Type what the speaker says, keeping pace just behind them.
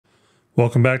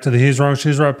Welcome back to the He's Wrong,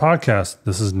 She's Right podcast.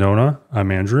 This is Nona.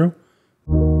 I'm Andrew.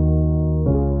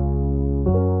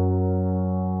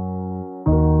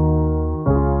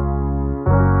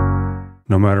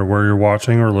 No matter where you're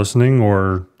watching or listening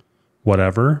or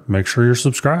whatever, make sure you're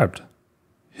subscribed.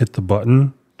 Hit the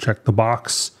button, check the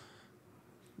box,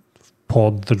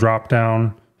 pull the drop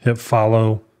down, hit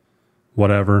follow,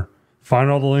 whatever. Find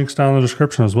all the links down in the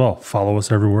description as well. Follow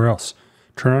us everywhere else.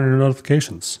 Turn on your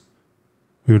notifications.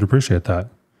 We would appreciate that.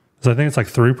 Because I think it's like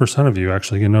 3% of you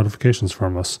actually get notifications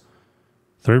from us.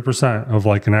 3% of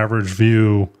like an average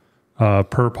view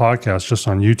per podcast just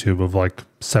on YouTube of like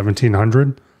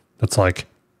 1,700. That's like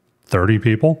 30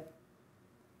 people,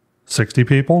 60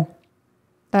 people.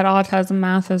 That autism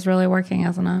math is really working,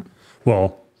 isn't it?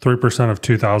 Well, 3% of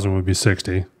 2,000 would be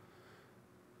 60.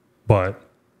 But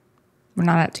we're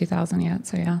not at 2,000 yet,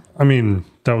 so yeah. I mean,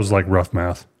 that was like rough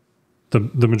math.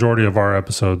 The majority of our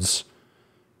episodes,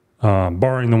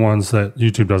 barring the ones that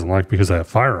YouTube doesn't like because they have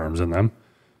firearms in them,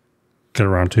 get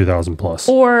around 2,000 plus.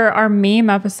 Or our meme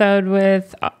episode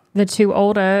with the two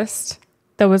oldest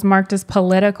that was marked as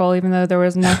political, even though there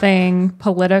was nothing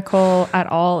political at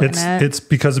all in it. It's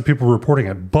because of people reporting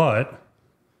it. But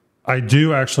I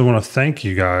do actually want to thank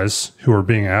you guys who are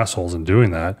being assholes and doing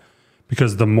that,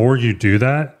 because the more you do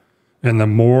that and the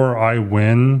more I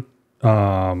win...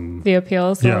 the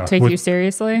appeals will take you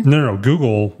seriously? No.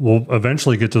 Google will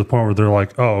eventually get to the point where they're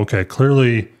like, oh, okay,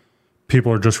 clearly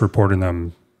people are just reporting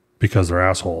them because they're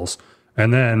assholes.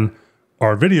 And then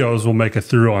our videos will make it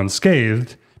through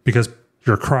unscathed because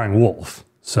you're crying wolf.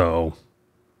 So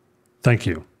thank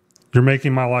you. You're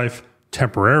making my life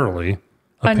temporarily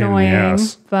annoying,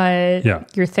 but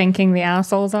you're thanking the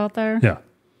assholes out there? Yeah.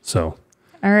 So.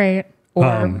 All right.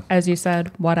 Or as you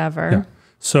said, whatever. Yeah.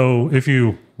 So if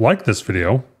you like this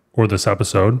video or this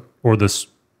episode or this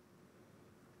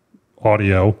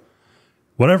audio,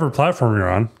 whatever platform you're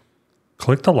on,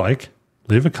 click the like,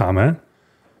 leave a comment,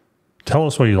 tell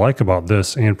us what you like about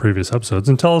this and previous episodes,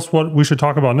 and tell us what we should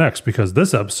talk about next, because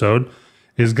this episode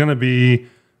is going to be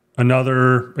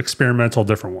another experimental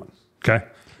different one. Okay.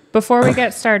 Before we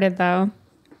get started though,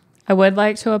 I would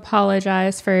like to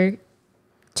apologize for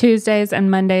Tuesdays and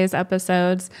Mondays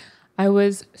episodes. I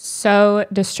was so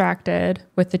distracted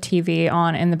with the TV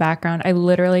on in the background. I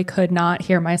literally could not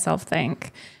hear myself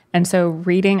think. And so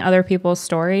reading other people's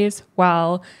stories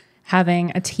while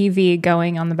having a TV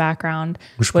going on the background.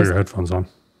 You should put your headphones on.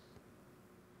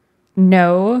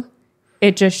 No,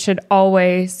 it just should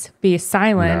always be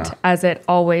silent as it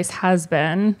always has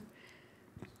been.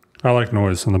 I like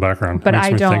noise in the background. But it makes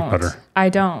I me don't. Think better. I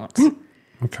don't.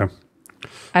 Okay.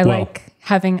 I like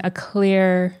having a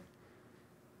clear...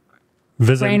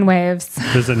 brainwaves.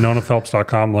 Visit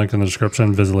nonaphelps.com, link in the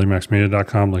description. Visit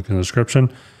lemacksmedia.com, link in the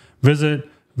description. Visit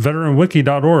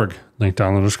veteranwiki.org, link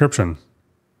down in the description.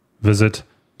 Visit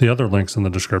the other links in the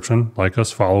description. Like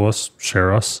us, follow us,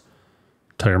 share us.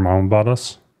 Tell your mom about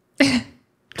us.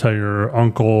 Tell your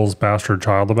uncle's bastard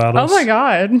child about us. Oh my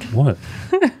God. What?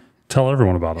 Tell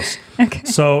everyone about us. Okay.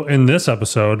 So in this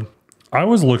episode, I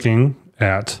was looking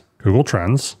at Google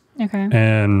Trends. Okay.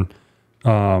 And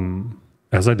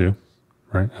as I do,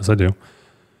 right? As I do.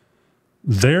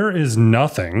 There is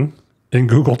nothing in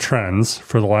Google Trends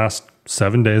for the last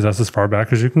 7 days. That's as far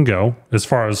back as you can go, as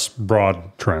far as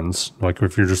broad trends. Like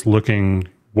if you're just looking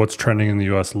what's trending in the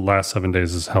U.S. the last 7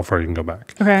 days is how far you can go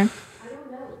back. Okay. I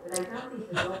don't know, but I got these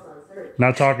results on search.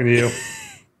 Not talking to you.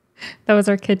 That was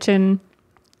our kitchen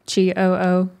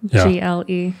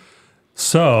GOOGLE.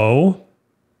 So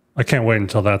I can't wait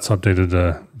until that's updated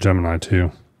to Gemini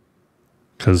too,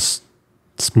 because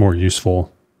it's more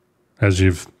useful, as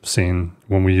you've seen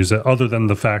when we use it, other than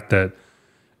the fact that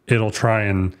it'll try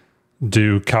and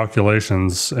do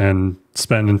calculations and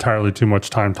spend entirely too much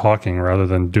time talking rather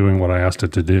than doing what I asked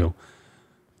it to do.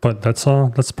 But that's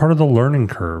part of the learning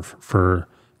curve for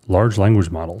large language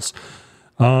models.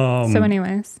 So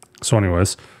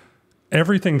anyways,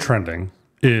 everything trending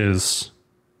is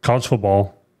college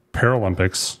football,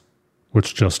 Paralympics,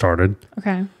 which just started.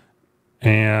 Okay.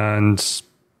 And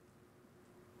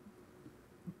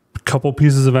couple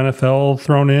pieces of NFL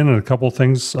thrown in and a couple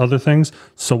things, other things.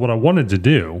 So what I wanted to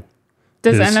do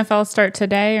does NFL start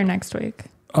today or next week?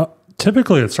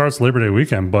 Typically it starts Labor Day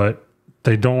weekend, but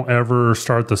they don't ever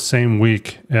start the same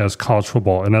week as college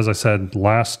football. And as I said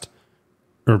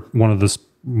one of this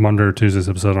Monday or Tuesday's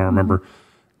episode, I don't remember,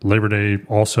 Labor Day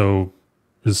also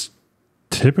is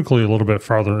typically a little bit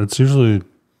farther. It's usually,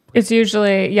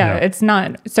 it's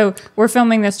not. So we're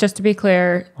filming this, just to be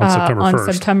clear, on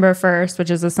September 1st,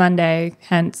 which is a Sunday.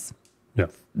 Hence,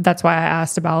 that's why I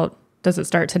asked about, does it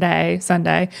start today,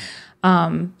 Sunday?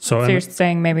 So you're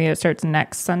saying maybe it starts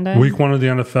next Sunday? Week 1 of the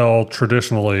NFL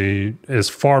traditionally, as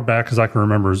far back as I can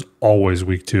remember, is always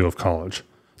week 2 of college.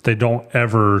 They don't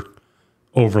ever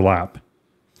overlap.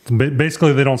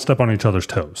 Basically, they don't step on each other's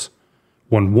toes.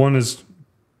 When one is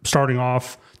starting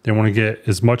off, they want to get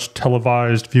as much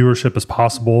televised viewership as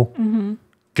possible,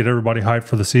 get everybody hyped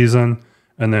for the season.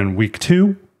 And then week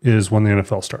 2 is when the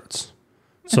NFL starts.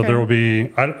 So there will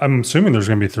be, I'm assuming there's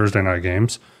going to be Thursday night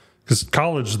games, because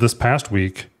college this past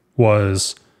week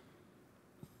was,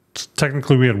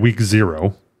 technically we had week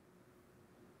 0.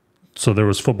 So there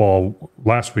was football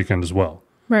last weekend as well.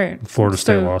 Right. Florida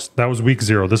State lost. That was week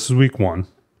 0. This is week 1.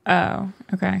 Oh,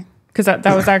 okay. Because that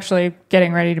was actually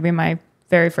getting ready to be my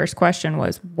very first question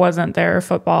wasn't there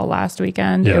football last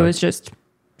weekend? Yeah. It was just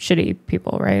shitty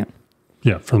people, right?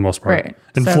 Yeah, for the most part. Right.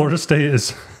 And Florida State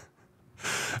is...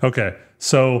 Okay,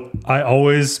 so I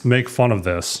always make fun of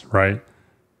this, right?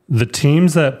 The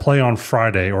teams that play on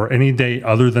Friday or any day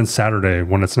other than Saturday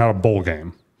when it's not a bowl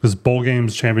game, because bowl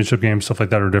games, championship games, stuff like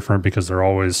that are different because they're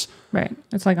always... Right.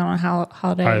 It's like on a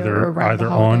holiday either or around the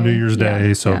on holiday. New Year's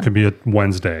Day, so it could be a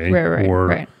Wednesday,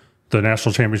 Right. The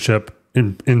national championship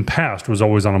in past was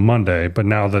always on a Monday, but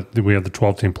now that we have the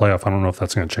 12-team playoff, I don't know if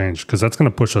that's going to change, because that's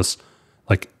going to push us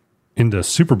like into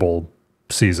Super Bowl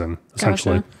season,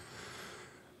 essentially. Gotcha.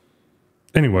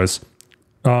 Anyways,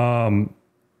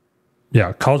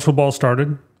 yeah, college football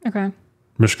started. Okay.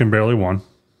 Michigan barely won.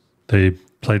 They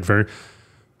played very...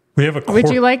 We have a Would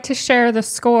you like to share the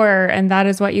score? And that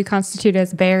is what you constitute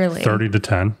as barely.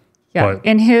 30-10. Yeah. But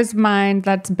in his mind,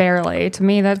 that's barely. To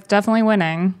me, that's definitely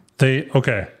winning. The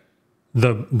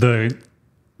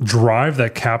drive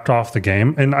that capped off the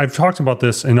game, and I've talked about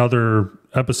this in other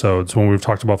episodes when we've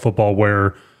talked about football,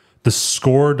 where the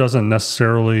score doesn't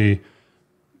necessarily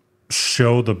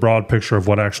show the broad picture of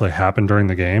what actually happened during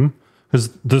the game,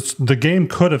 because the game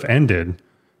could have ended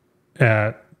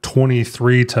at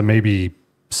 23 to maybe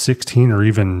 16 or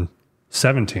even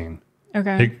 17.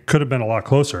 Okay. It could have been a lot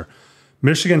closer.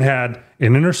 Michigan had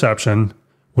an interception,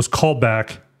 was called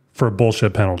back for a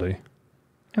bullshit penalty.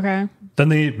 Okay. Then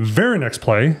the very next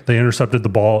play, they intercepted the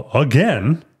ball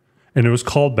again, and it was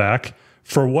called back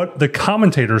for what the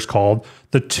commentators called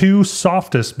the 2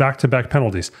 softest back-to-back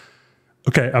penalties.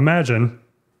 Okay, imagine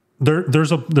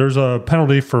there's a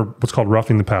penalty for what's called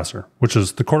roughing the passer, which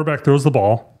is the quarterback throws the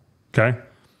ball, okay?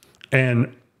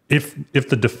 And if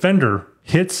the defender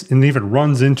hits and even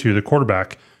runs into the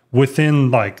quarterback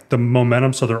within like the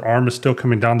momentum, so their arm is still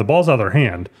coming down, the ball's out of their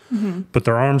hand, but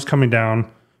their arm's coming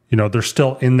down, they're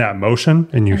still in that motion,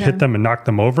 and you hit them and knock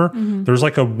them over. There's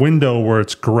like a window where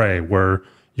it's gray, where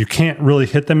you can't really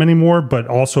hit them anymore, but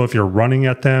also if you're running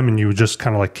at them and you just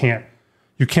kind of like can't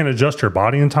adjust your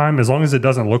body in time, as long as it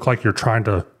doesn't look like you're trying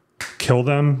to kill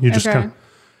them, you just kind of...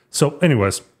 So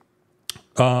anyways,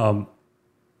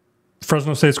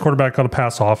 Fresno State's quarterback got a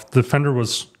pass off. The defender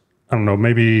was, I don't know,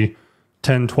 maybe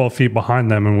 10, 12 feet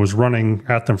behind them and was running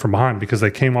at them from behind because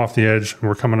they came off the edge and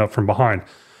were coming up from behind.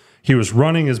 He was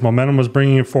running. His momentum was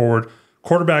bringing it forward.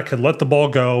 Quarterback had let the ball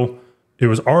go. It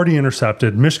was already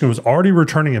intercepted. Michigan was already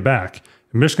returning it back.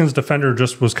 And Michigan's defender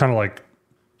just was kind of like,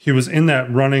 he was in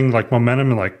that running like momentum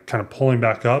and like kind of pulling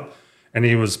back up. And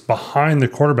he was behind the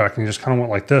quarterback and he just kind of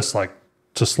went like this, like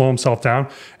to slow himself down.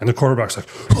 And the quarterback's like,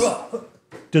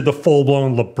 did the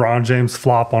full-blown LeBron James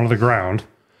flop onto the ground.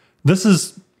 This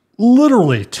is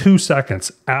literally 2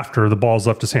 seconds after the ball's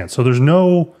left his hand. So there's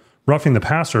no roughing the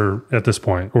passer at this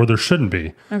point, or there shouldn't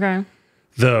be. Okay.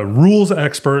 The rules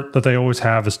expert that they always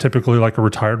have is typically like a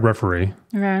retired referee.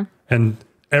 Okay. And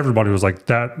everybody was like,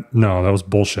 that was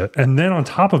bullshit. And then on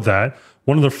top of that,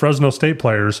 one of the Fresno State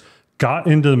players got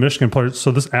into the Michigan players.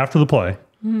 So this after the play,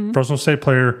 Fresno State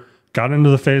player got into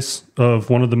the face of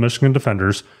one of the Michigan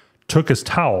defenders, took his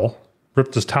towel,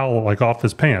 ripped his towel like off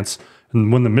his pants.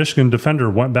 And when the Michigan defender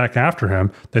went back after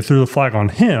him, they threw the flag on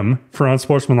him for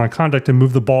unsportsmanlike conduct and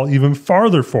moved the ball even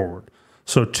farther forward.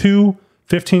 So 2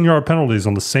 15-yard penalties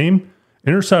on the same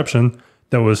interception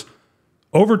that was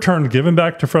overturned, given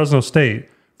back to Fresno State.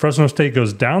 Fresno State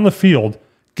goes down the field,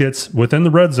 gets within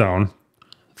the red zone,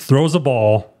 throws a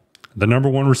ball, the number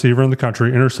 1 receiver in the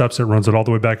country, intercepts it, runs it all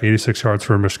the way back 86 yards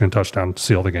for a Michigan touchdown to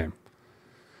seal the game.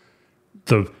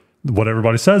 What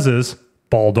everybody says is,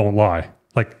 ball don't lie.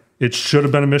 Like, it should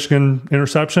have been a Michigan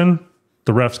interception.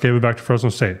 The refs gave it back to Fresno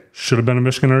State. Should have been a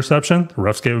Michigan interception. The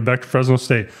refs gave it back to Fresno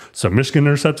State. So Michigan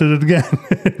intercepted it again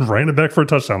and ran it back for a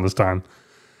touchdown this time.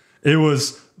 It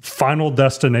was final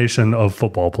destination of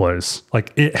football plays.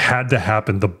 Like, it had to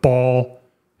happen. The ball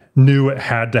knew it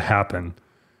had to happen.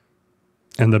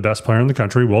 And the best player in the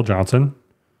country, Will Johnson,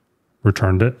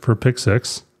 returned it for a pick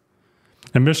 6.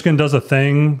 And Michigan does a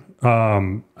thing.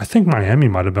 I think Miami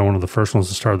might have been one of the first ones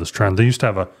to start this trend. They used to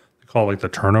have they call it like the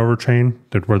turnover chain.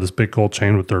 They'd wear this big gold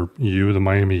chain with their U, the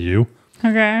Miami U.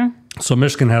 Okay. So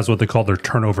Michigan has what they call their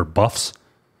turnover buffs.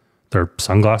 Their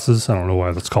sunglasses. I don't know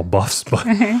why that's called buffs, but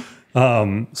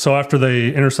so after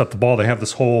they intercept the ball, they have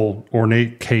this whole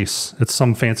ornate case. It's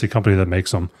some fancy company that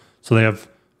makes them. So they have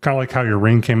kind of like how your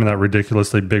ring came in that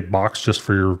ridiculously big box just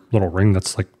for your little ring.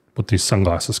 That's like what these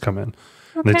sunglasses come in.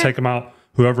 And they take them out.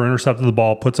 Whoever intercepted the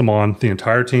ball puts them on. The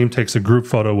entire team takes a group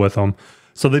photo with them.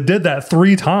 So they did that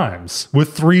 3 times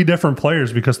with 3 different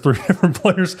players because 3 different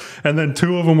players, and then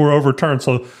 2 of them were overturned.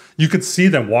 So you could see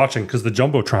them watching because the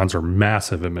Jumbotrons are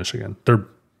massive in Michigan. They're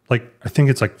like, I think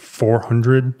it's like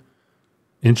 400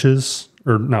 inches,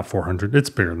 or not 400. It's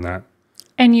bigger than that.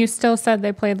 And you still said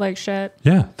they played like shit.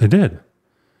 Yeah, they did.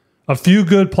 A few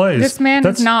good plays. This man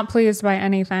is not pleased by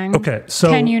anything. Okay, so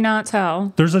can you not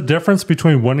tell? There's a difference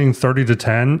between winning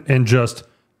 30-10 and just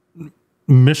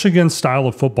Michigan's style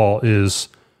of football is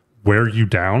wear you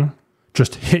down,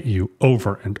 just hit you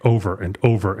over and over and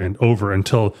over and over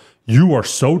until you are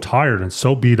so tired and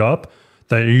so beat up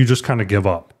that you just kind of give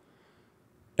up.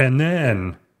 And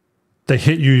then they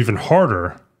hit you even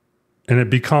harder and it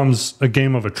becomes a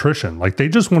game of attrition. Like they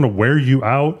just want to wear you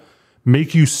out,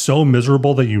 make you so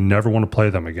miserable that you never want to play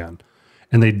them again.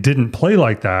 And they didn't play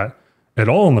like that at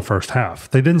all in the first half.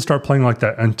 They didn't start playing like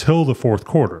that until the fourth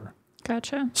quarter.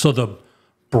 Gotcha. So the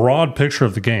broad picture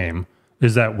of the game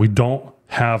is that we don't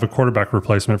have a quarterback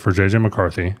replacement for J.J.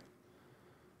 McCarthy,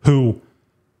 who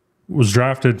was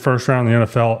drafted first round in the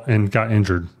NFL and got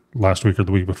injured last week or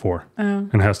the week before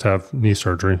and has to have knee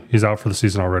surgery. He's out for the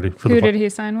season already. For Who did he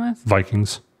sign with?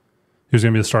 Vikings. He was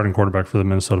going to be the starting quarterback for the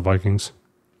Minnesota Vikings.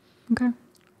 Okay.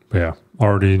 But yeah,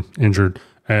 already injured.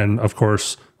 And of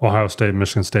course, Ohio State and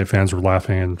Michigan State fans were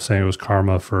laughing and saying it was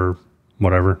karma for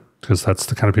whatever, because that's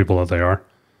the kind of people that they are.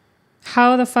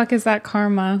 How the fuck is that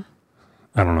karma?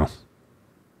 I don't know.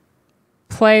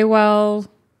 Play well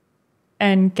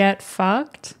and get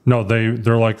fucked? No,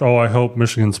 they're like, oh, I hope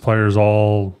Michigan's players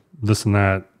all this and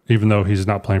that, even though he's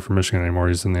not playing for Michigan anymore.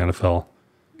 He's in the NFL.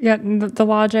 Yeah, the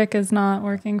logic is not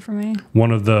working for me.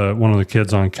 One of the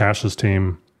kids on Cash's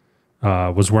team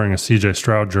was wearing a CJ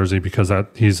Stroud jersey because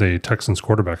he's a Texans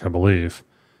quarterback, I believe,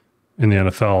 in the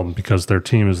NFL because their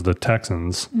team is the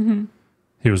Texans. Mm-hmm.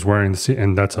 He was wearing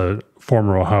and that's a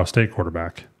former Ohio State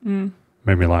quarterback. Made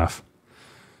me laugh.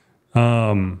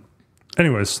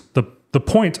 Anyways, the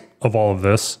point of all of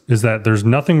this is that there's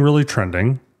nothing really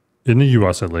trending in the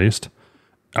U.S. at least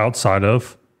outside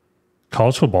of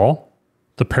college football,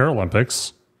 the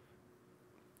Paralympics,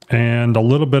 and a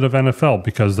little bit of NFL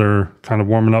because they're kind of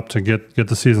warming up to get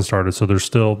the season started. So there's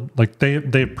still like they have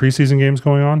preseason games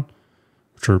going on,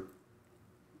 which are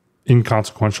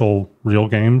inconsequential real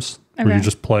games where you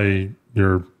just play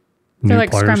your new like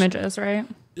players. Scrimmages, right?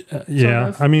 Yeah,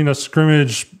 Sort of. I mean a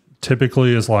scrimmage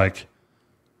typically is like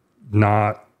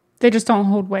not. They just don't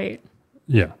hold weight.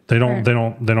 Yeah, they don't.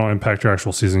 Right. They don't impact your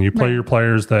actual season. You play your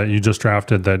players that you just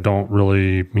drafted that don't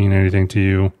really mean anything to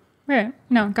you. Right.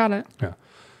 No, got it. Yeah.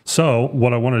 So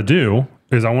what I want to do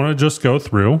is I want to just go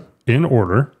through in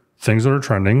order things that are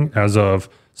trending as of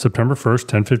September 1st,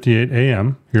 10:58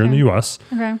 a.m. here in the U.S.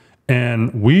 Okay.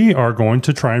 And we are going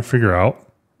to try and figure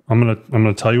out. I'm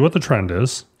gonna tell you what the trend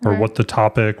is or what the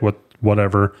topic,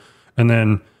 whatever, and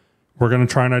then we're gonna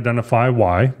try and identify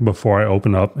why before I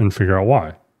open up and figure out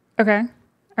why. Okay.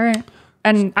 All right.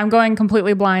 And I'm going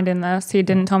completely blind in this. He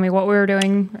didn't tell me what we were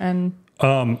doing. And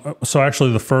so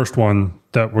actually the first one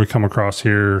that we come across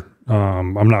here,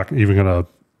 I'm not even going to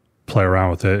play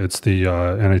around with it. It's the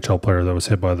NHL player that was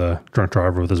hit by the drunk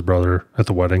driver with his brother at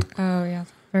the wedding. oh yeah,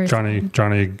 very Johnny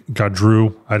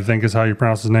Gaudreau, I think is how you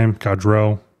pronounce his name.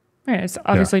 Gaudreau. Right. It's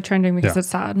obviously trending because it's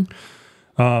sad.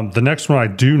 The next one I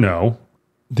do know,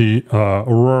 the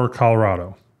Aurora,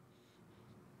 Colorado.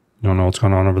 You don't know what's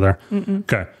going on over there? Mm-mm.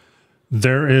 Okay.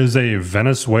 There is a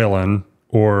Venezuelan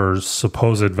or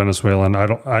supposed Venezuelan.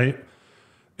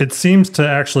 It seems to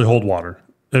actually hold water.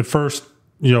 At first,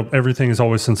 everything is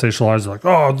always sensationalized. Like,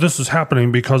 oh, this is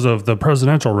happening because of the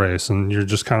presidential race. And you're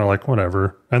just kind of like,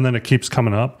 whatever. And then it keeps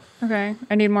coming up. Okay.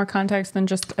 I need more context than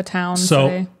just a town.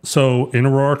 So in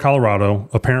Aurora, Colorado,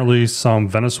 apparently some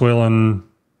Venezuelan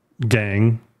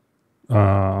gang,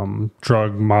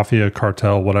 drug mafia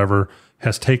cartel, whatever,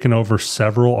 has taken over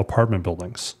several apartment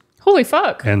buildings. Holy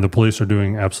fuck. And the police are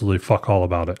doing absolutely fuck all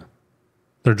about it.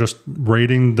 They're just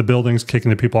raiding the buildings, kicking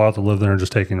the people out that live there and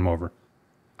just taking them over.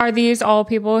 Are these all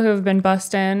people who have been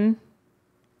bussed in?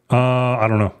 I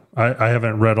don't know. I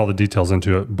haven't read all the details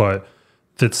into it, but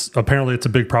apparently it's a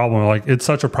big problem. Like it's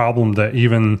such a problem that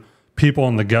even people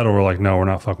in the ghetto were like, no, we're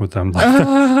not fucking with them.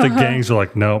 The gangs are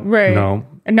like, no, Right. no.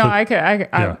 No,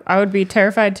 Yeah. I would be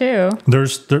terrified too.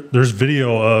 There's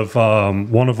video of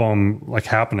one of them like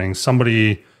happening.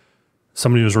 Somebody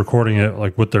was recording it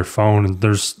like with their phone, and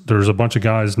there's a bunch of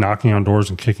guys knocking on doors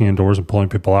and kicking in doors and pulling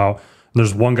people out. And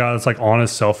there's one guy that's like on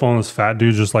his cell phone, this fat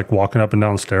dude just like walking up and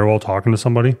down the stairwell talking to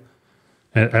somebody.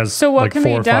 So what can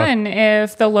be done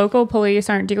if the local police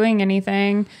aren't doing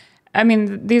anything? I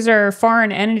mean, these are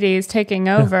foreign entities taking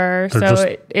over,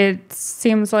 so it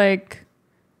seems like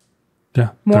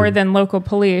more than local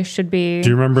police should be. Do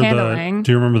you remember handling.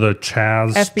 the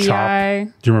Chaz FBI?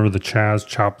 Chop? Do you remember the Chaz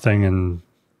Chop thing in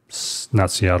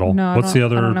not Seattle? No, I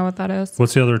don't know what that is.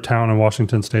 What's the other town in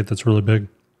Washington State that's really big?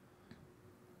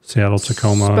 Seattle,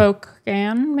 Tacoma,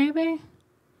 Spokane, maybe.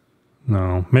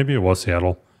 No, maybe it was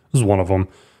Seattle. This is one of them.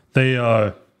 They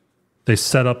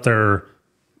set up their.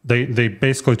 They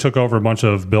basically took over a bunch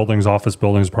of buildings, office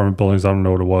buildings, apartment buildings. I don't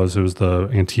know what it was. It was the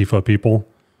Antifa people.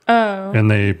 Oh. And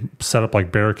they set up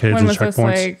like barricades and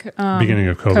checkpoints. Beginning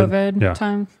of COVID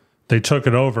time. They took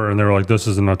it over and they were like, "This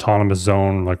is an autonomous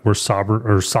zone. Like we're sovereign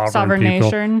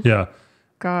people." Nation. Yeah.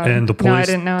 God. And the police, I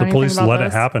didn't know the police about let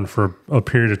this. it happen for a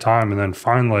period of time, and then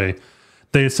finally,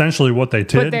 they essentially what they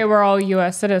did. But they were all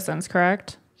U.S. citizens,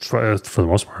 correct? For the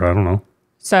most part, I don't know.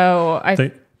 So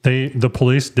the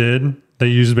police did. They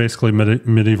used basically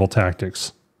medieval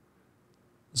tactics.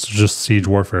 It's just siege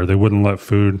warfare. They wouldn't let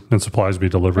food and supplies be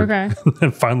delivered. Okay.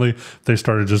 And finally, they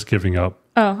started just giving up.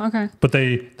 Oh, okay. But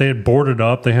they had boarded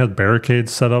up. They had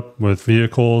barricades set up with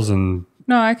vehicles and.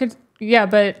 No, I could. Yeah,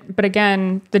 but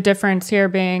again, the difference here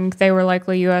being they were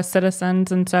likely U.S.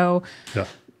 citizens, and so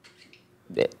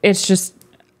it's just.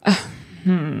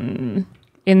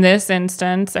 In this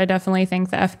instance, I definitely think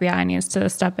the FBI needs to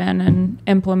step in and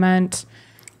implement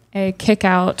a kick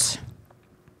out.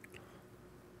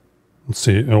 Let's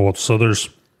see. Oh, so there's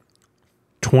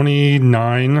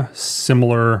 29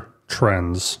 similar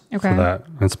trends for that.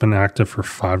 And it's been active for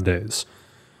 5 days.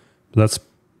 But that's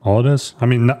all it is. I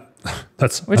mean,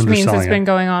 that's which means it's been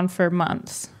going on for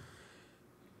months.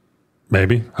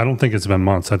 Maybe. I don't think it's been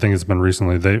months. I think it's been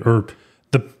recently.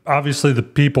 Obviously the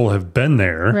people have been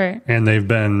there, right? And they've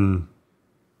been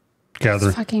gathered.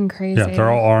 It's fucking crazy. Yeah, they're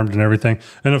all armed and everything.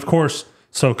 And of course,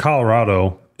 so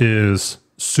Colorado is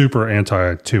super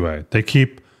anti-2A. They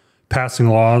keep passing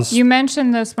laws. You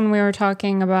mentioned this when we were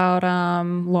talking about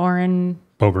Lauren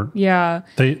Boebert. Yeah.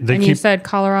 You said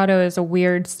Colorado is a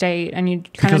weird state, and you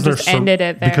kind of just ended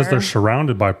it there. Because they're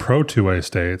surrounded by pro-2A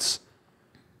states.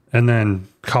 And then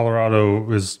Colorado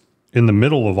is in the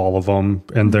middle of all of them,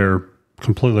 and they're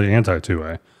completely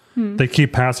anti-2A. They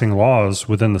keep passing laws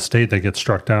within the state that get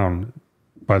struck down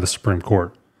by the Supreme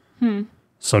Court.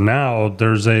 So now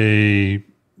there's a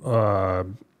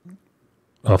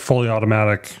fully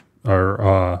automatic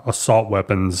or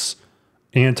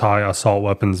anti-assault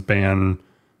weapons ban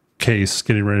case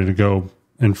getting ready to go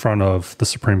in front of the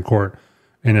Supreme Court.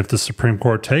 And if the Supreme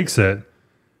Court takes it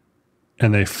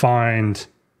and they find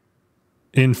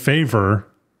in favor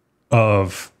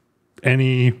of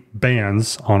any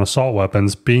bans on assault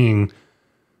weapons being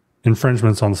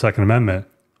infringements on the Second Amendment,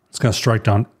 it's going to strike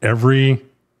down every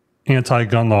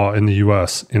anti-gun law in the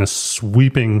U.S. in a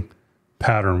sweeping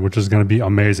pattern, which is going to be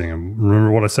amazing. And remember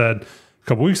what I said a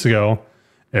couple weeks ago,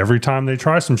 every time they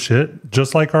try some shit,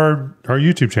 just like our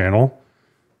YouTube channel,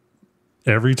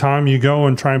 every time you go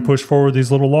and try and push forward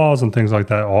these little laws and things like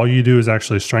that, all you do is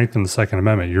actually strengthen the Second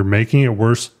Amendment. You're making it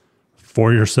worse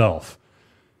for yourself.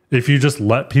 If you just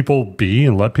let people be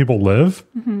and let people live,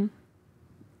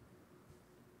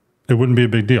 it wouldn't be a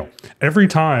big deal. Every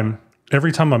time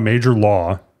a major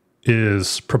law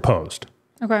is proposed,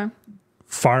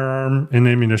 firearm and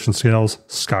ammunition sales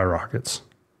skyrockets.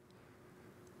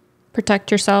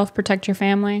 Protect yourself, protect your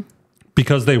family.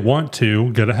 Because they want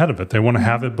to get ahead of it. They want to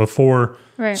have it before,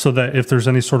 so that if there's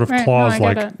any sort of clause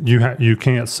like you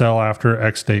can't sell after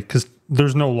X date, because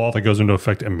there's no law that goes into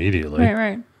effect immediately.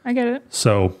 Right. I get it.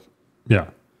 So, yeah.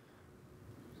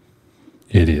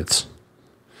 Idiots.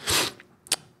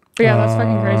 But yeah, that's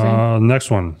fucking crazy. Next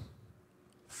one.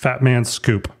 Fat Man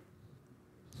Scoop.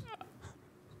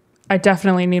 I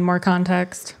definitely need more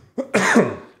context.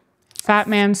 Fat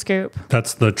Man Scoop.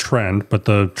 That's the trend, but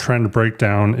the trend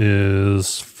breakdown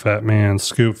is Fat Man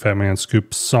Scoop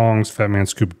songs, Fat Man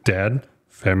Scoop dead,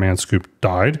 Fat Man Scoop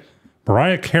died,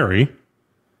 Mariah Carey.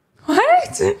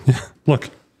 What? Yeah,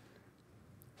 look.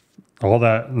 All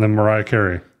that, and then Mariah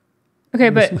Carey.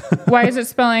 Okay, but why is it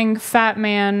spelling Fat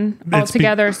Man all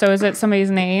together? So is it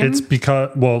somebody's name? It's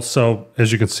because, so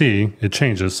as you can see, it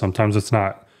changes. Sometimes it's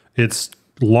not. It's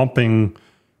lumping,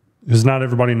 because not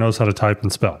everybody knows how to type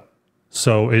and spell.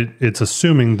 So it's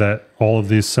assuming that all of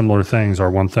these similar things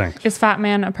are one thing. Is Fat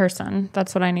Man a person?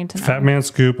 That's what I need to know. Fat Man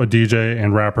Scoop, a DJ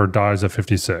and rapper, dies at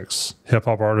 56. Hip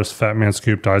hop artist Fat Man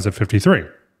Scoop dies at 53.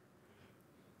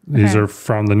 These are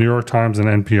from the New York Times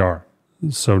and NPR.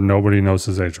 So nobody knows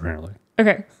his age apparently.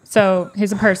 Okay. So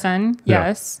he's a person. Yeah.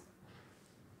 Yes.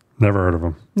 Never heard of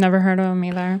him. Never heard of him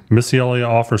either. Missy Elliott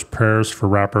offers prayers for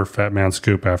rapper Fat Man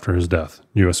Scoop after his death.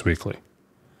 US Weekly.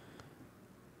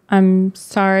 I'm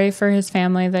sorry for his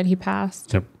family that he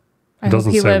passed. Yep. I hope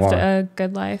he lived a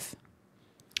good life.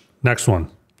 Next one.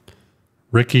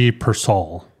 Ricky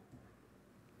Pearsall.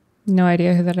 No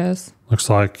idea who that is. Looks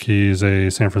like he's a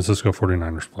San Francisco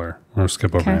 49ers player. I'm going to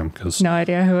skip over him because No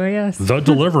idea who he is. The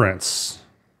Deliverance.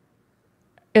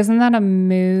 Isn't that a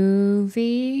movie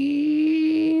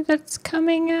that's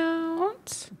coming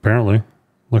out? Apparently.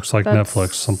 Looks like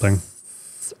Netflix something.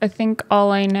 I think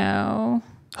all I know.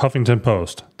 Huffington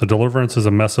Post. The Deliverance is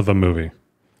a mess of a movie.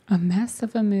 A mess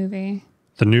of a movie.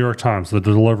 The New York Times. The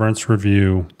Deliverance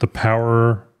review. The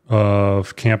power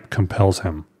of camp compels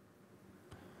him.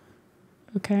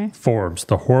 Okay. Forbes.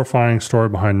 The horrifying story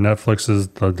behind Netflix's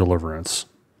The Deliverance.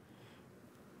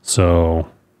 So,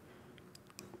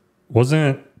 what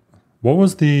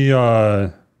was the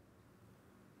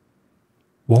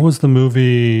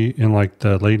movie in like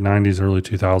the late 90s, early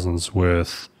 2000s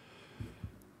with,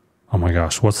 oh my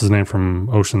gosh, what's his name from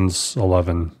Ocean's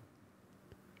 11?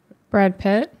 Brad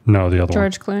Pitt? No, the other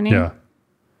George one. Clooney? Yeah.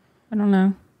 I don't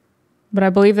know. But I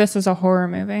believe this is a horror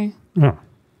movie. Oh.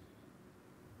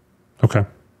 Okay.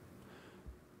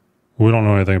 We don't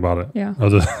know anything about it. Yeah.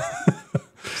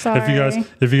 Sorry.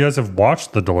 If you guys have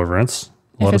watched The Deliverance,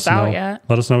 let us know. Yet.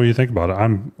 Let us know what you think about it.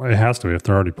 It has to be if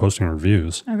they're already posting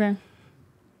reviews. Okay.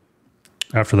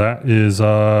 After that is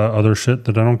other shit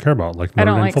that I don't care about, like Notre I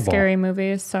don't Dame like football. scary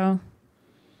movies, so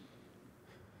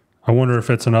I wonder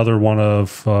if it's another one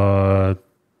of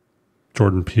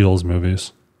Jordan Peele's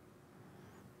movies.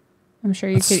 I'm sure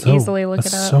you could easily look it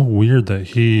up. It's so weird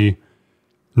that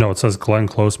No, it says Glenn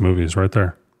Close movies right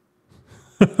there.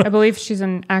 I believe she's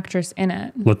an actress in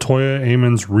it. LaToya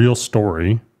Amon's Real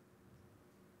Story.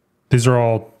 These are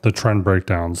all the trend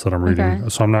breakdowns that I'm reading. Okay.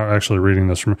 So I'm not actually reading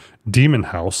this from Demon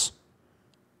House.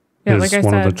 Yeah, is like I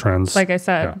one said, of the trends. Like I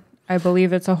said, Yeah. I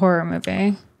believe it's a horror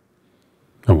movie.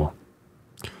 Oh, well.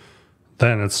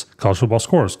 Then it's college football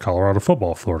scores. Colorado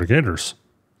football, Florida Gators.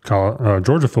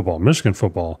 Georgia football, Michigan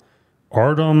football.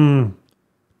 Artem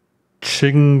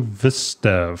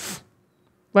Chigvistev.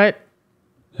 What?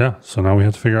 Yeah, so now we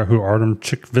have to figure out who Artem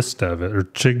Chigvistev is, or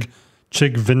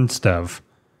Chigvinstev.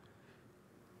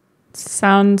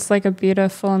 Sounds like a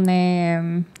beautiful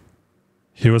name.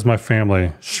 He was my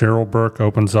family. Cheryl Burke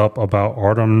opens up about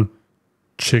Artem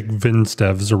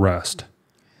Chigvinstev's arrest.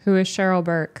 Who is Cheryl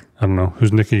Burke? I don't know.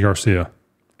 Who's Nikki Garcia?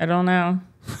 I don't know.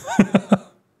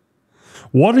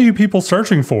 What are you people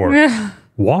searching for?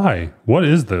 Why? What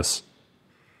is this?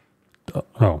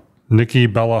 Nikki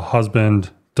Bella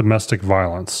husband, domestic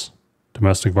violence.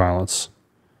 Domestic violence.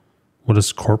 What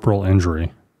is corporal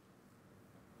injury?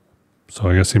 So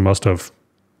I guess he must have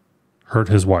hurt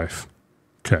his wife.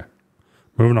 Okay.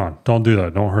 Moving on. Don't do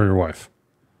that. Don't hurt your wife.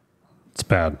 It's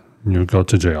bad. You go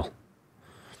to jail.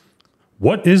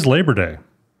 What is Labor Day?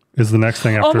 Is the next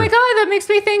thing after. Oh my God, that makes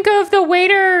me think of the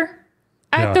waiter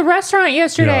at the restaurant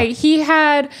yesterday. Yeah. He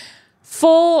had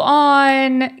full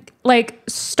on like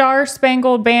Star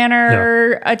Spangled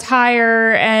Banner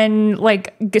attire and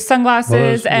like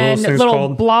sunglasses and little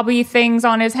blobby things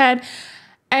on his head.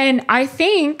 And I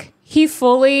think he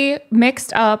fully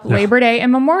mixed up Labor Day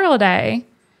and Memorial Day.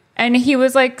 And he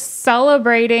was like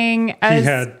celebrating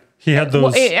as he had those.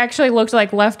 Well, it actually looked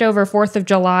like leftover 4th of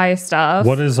July stuff.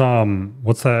 What is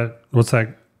what's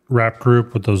that rap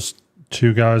group with those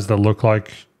two guys that look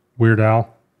like Weird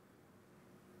Al?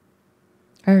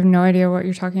 I have no idea what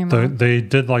you're talking about. They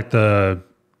did like the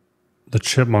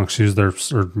Chipmunks use their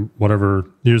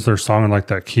song in like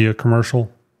that Kia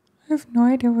commercial. I have no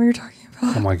idea what you're talking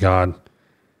about. Oh my God.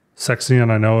 Sexy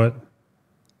and I Know It.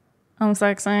 I'm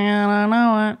sexy and I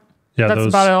know it. Yeah, that's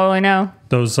about all I know.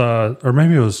 Those, or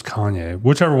maybe it was Kanye,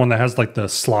 whichever one that has like the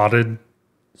slotted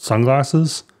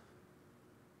sunglasses.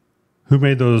 Who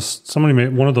made those?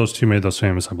 One of those two made those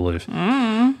famous, I believe.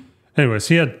 Anyways,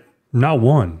 he had not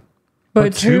one,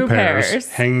 but two pairs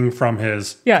hanging from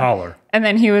his collar. And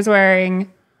then he was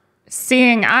wearing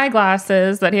seeing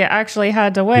eyeglasses that he actually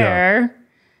had to wear. Yeah.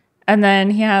 And then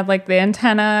he had like the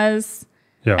antennas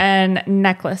and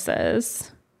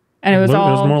necklaces. And it was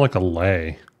more like a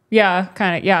lei. Yeah,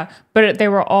 kind of. Yeah. But they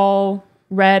were all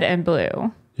red and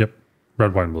blue. Yep.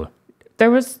 Red, white, and blue.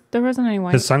 There wasn't any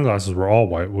white. His sunglasses were all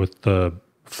white with the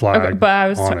flag Okay, but I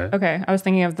was on it. okay. I was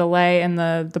thinking of the lay and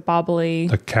the bobbly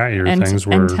The cat ear things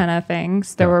were antenna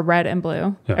things. They Yeah. were red and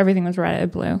blue. Yeah. Everything was red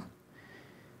and blue.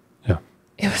 yeah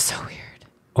It was so weird.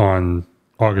 on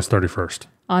August 31st.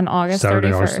 On August Saturday,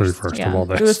 31st. August 31st of all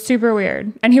days. It was super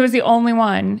weird. And he was the only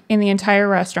one in the entire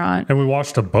restaurant. And we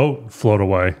watched a boat float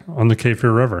away on the Cape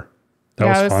Fear River.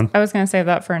 That was fun. I was going to save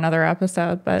that for another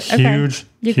episode, but okay. Huge,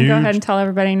 You can go huge- ahead and tell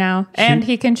everybody now. And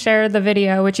he can share the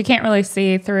video, which you can't really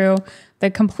see through the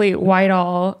complete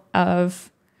white-all of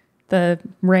the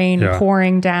rain Yeah.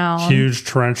 pouring down. Huge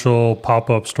torrential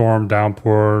pop-up storm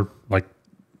downpour, like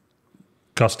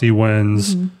gusty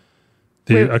winds. Mm-hmm.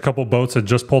 A couple boats had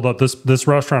just pulled up. This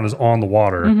restaurant is on the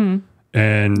water,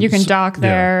 and You can dock yeah,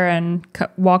 there and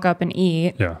walk up and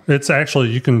eat. Yeah, it's actually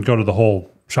you can go to the whole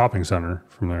shopping center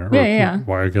from there. Yeah, yeah.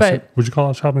 Why I guess But- would you call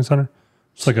it a shopping center?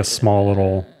 It's like a small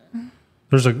little.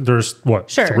 There's what?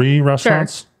 Sure. 3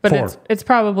 restaurants? Sure. But 4. it's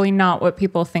probably not what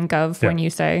people think of when Yeah. you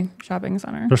say shopping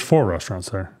center. There's 4 restaurants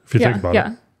there if you Yeah, think about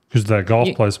yeah. it. Because that golf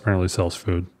You- place apparently sells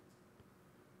food.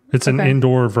 It's an Okay.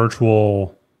 indoor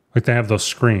virtual, like they have those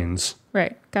screens.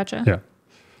 Right. Gotcha. Yeah.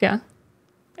 Yeah.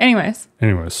 Anyways.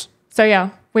 Anyways, So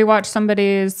yeah, we watched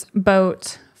somebody's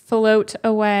boat float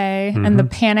away and the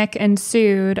panic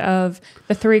ensued of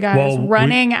the 3 guys Well,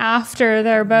 running after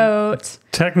their boat.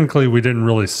 technically we didn't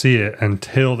really see it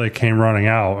until they came running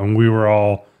out, and we were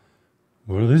all,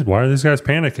 "What are these? Why are these guys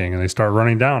panicking?" And they start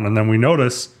running down, and then we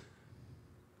notice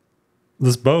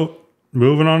this boat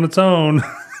moving on its own,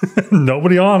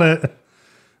 nobody on it.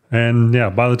 And yeah,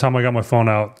 by the time I got my phone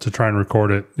out to try and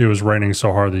record it, it was raining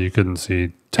so hard that you couldn't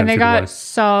see 10 And they feet got away.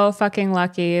 so fucking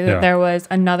lucky that Yeah. there was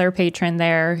another patron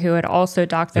there who had also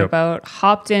docked their Yep. boat,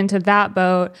 hopped into that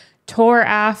boat, tore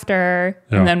after,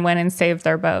 Yeah. and then went and saved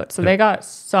their boat. So they got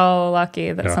so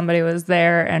lucky that Yeah. somebody was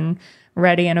there and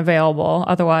ready and available.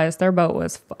 Otherwise, their boat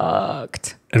was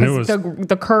fucked. And it 'Cause was-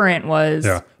 the current was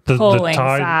Yeah, the pulling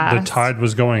tide fast. the tide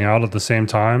was going out at the same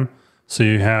time, so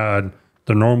you had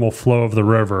the normal flow of the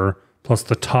river plus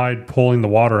the tide pulling the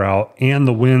water out and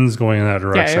the winds going in that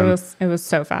direction. Yeah, it was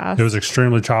so fast. It was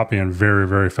extremely choppy and very,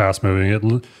 very fast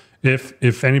moving.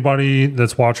 If anybody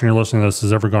that's watching or listening to this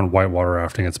has ever gone whitewater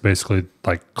rafting, it's basically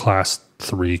like class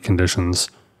 3 conditions.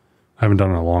 I haven't done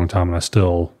it in a long time, and I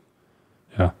still,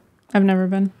 yeah, I've never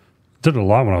been. did it a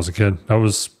lot when I was a kid. That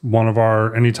was one of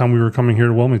our, anytime we were coming here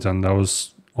to Wilmington, that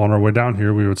was on our way down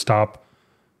here, we would stop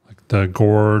like the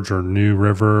Gorge or New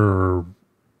River, or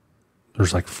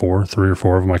there's like 3 or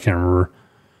 4 of them. I can't remember.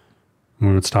 And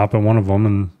we would stop at one of them,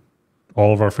 and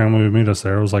all of our family would meet us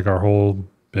there. It was like our whole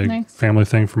big Nice. family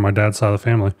thing from my dad's side of the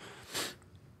family.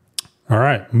 All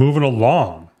right, moving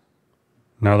along.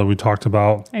 Now that we talked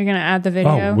about, Are you going to add the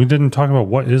video? oh, we didn't talk about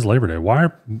what is Labor Day.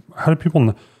 How do people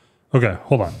know? Okay,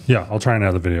 hold on. Yeah, I'll try and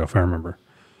add the video if I remember.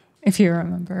 if you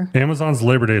remember. Amazon's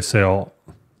Labor Day sale.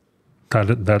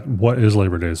 What is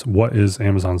Labor Days? What is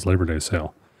Amazon's Labor Day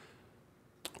sale?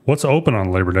 What's open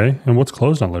on Labor Day and what's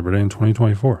closed on Labor Day in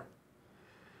 2024?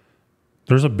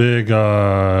 There's a big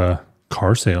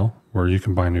car sale where you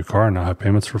can buy a new car and now have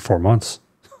payments for 4 months.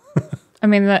 I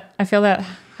mean, I feel that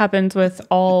happens with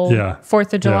all Yeah.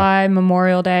 4th of July,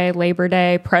 Memorial Day, Labor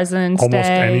Day, President's Almost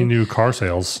Day, any new car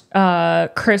sales.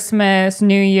 Christmas,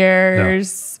 New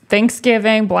Year's,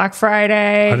 Thanksgiving, Black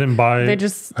Friday. I didn't buy. They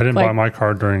just, I didn't buy like- my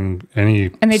car during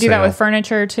any. And they do that sale. with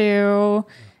furniture too.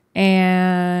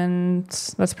 And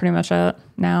that's pretty much it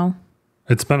now.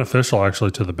 It's beneficial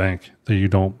actually to the bank that you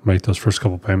don't make those first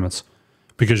couple payments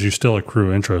because you still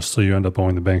accrue interest, so you end up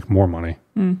owing the bank more money.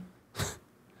 All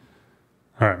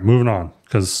right, moving on,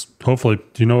 because hopefully,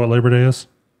 do you know what Labor Day is?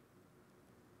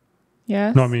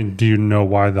 Yes. No, I mean, do you know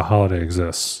why the holiday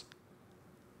exists?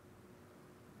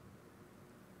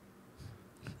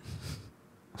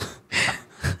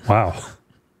 Wow.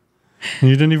 You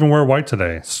didn't even wear white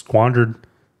today. Squandered.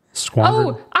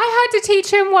 Oh, I had to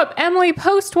teach him what Emily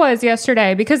Post was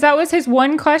yesterday because that was his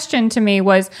one question to me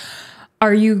was,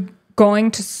 are you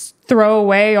going to throw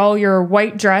away all your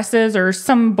white dresses or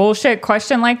some bullshit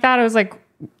question like that? I was like,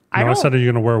 I said, are you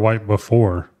going to wear white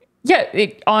before? Yeah,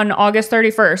 on August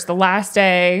 31st, the last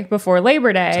day before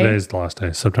Labor Day. Today's the last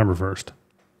day, September 1st.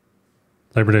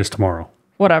 Labor Day's tomorrow.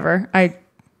 Whatever.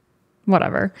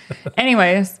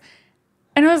 Anyways.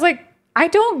 And I was like, I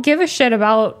don't give a shit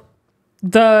about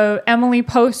the Emily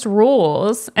Post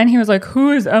rules. And he was like,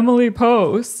 who is Emily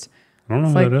Post? I don't know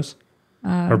who like, that is.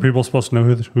 Are people supposed to know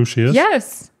who she is?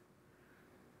 Yes.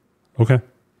 Okay.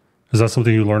 Is that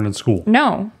something you learned in school?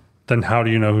 No. Then how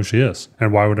do you know who she is?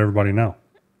 And why would everybody know?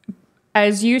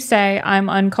 As you say, I'm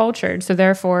uncultured. So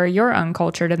therefore, you're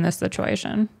uncultured in this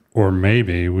situation. Or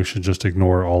maybe we should just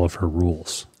ignore all of her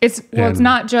rules. It's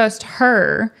not just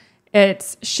her.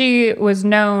 She was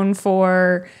known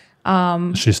for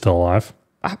Is she still alive?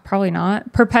 probably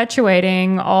not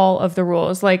perpetuating all of the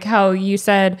rules. Like how you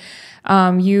said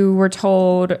you were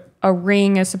told a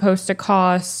ring is supposed to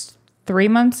cost 3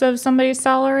 months of somebody's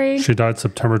salary. She died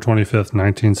September 25th,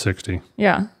 1960.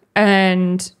 Yeah.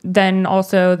 And then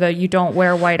also that you don't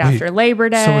wear white after Labor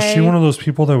Day. So was she one of those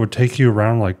people that would take you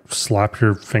around, like slap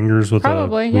your fingers with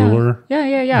Probably, a ruler? Yeah.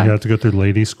 You have to go through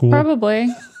lady school? Probably.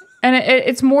 And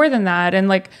it's more than that. And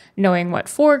like knowing what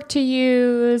fork to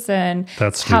use and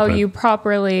That's how stupid. you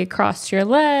properly cross your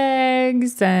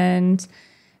legs and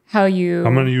how you...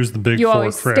 I'm going to use the big You fork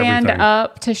always for stand everything.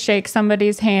 up to shake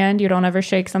somebody's hand. You don't ever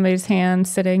shake somebody's hand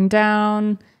sitting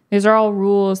down. These are all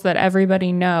rules that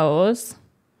everybody knows.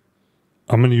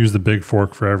 I'm going to use the big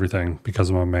fork for everything because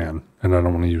I'm a man and I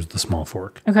don't want to use the small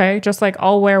fork. Okay, just like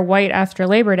I'll wear white after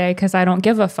Labor Day because I don't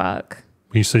give a fuck.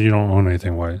 You said you don't own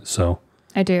anything white, so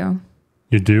I do.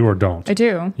 you do or don't? I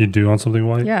do. You do own something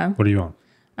white? Yeah. What do you own?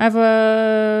 I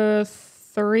have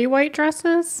 3 white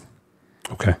dresses.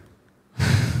 Okay.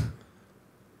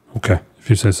 Okay, if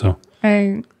you say so.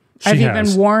 I've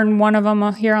even worn one of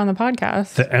them here on the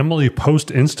podcast. The Emily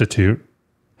Post Institute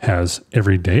has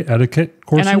everyday etiquette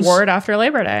courses. And I wore it after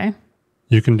Labor Day.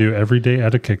 You can do everyday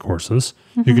etiquette courses.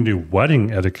 Mm-hmm. You can do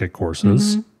wedding etiquette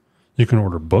courses. Mm-hmm. You can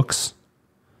order books.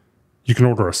 You can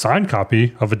order a signed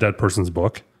copy of a dead person's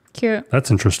book. Cute. That's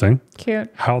interesting. Cute.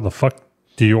 How the fuck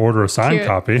do you order a signed Cute.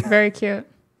 copy? Very cute.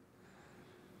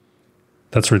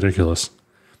 That's ridiculous.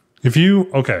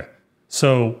 Okay,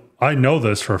 so I know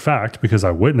this for a fact because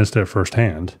I witnessed it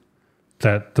firsthand,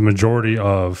 that the majority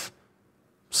of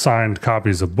signed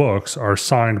copies of books are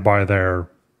signed by their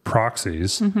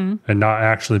proxies and not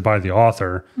actually by the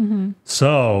author.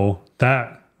 So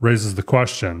that raises the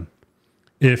question,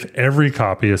 if every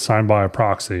copy is signed by a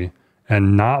proxy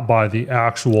and not by the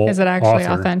actual Is it actually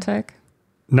author, authentic?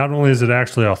 not only is it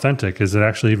actually authentic, is it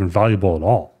actually even valuable at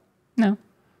all? No.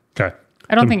 Okay.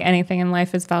 I don't think anything in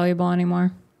life is valuable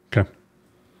anymore. Okay.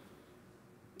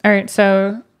 All right,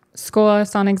 so school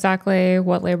us on exactly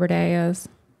what Labor Day is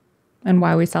and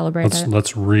why we celebrate it.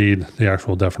 Let's read the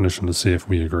actual definition to see if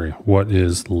we agree. What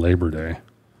is Labor Day?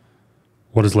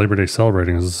 What is Labor Day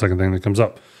celebrating is the second thing that comes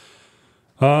up.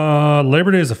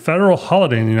 Labor Day is a federal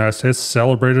holiday in the United States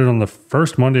celebrated on the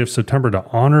first Monday of September to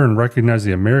honor and recognize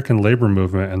the American labor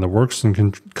movement and the works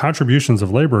and contributions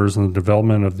of laborers in the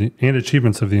development of and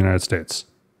achievements of the United States.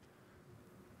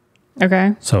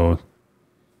 Okay. So,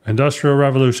 Industrial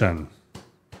Revolution.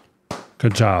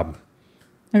 Good job.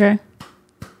 Okay.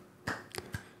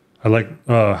 I like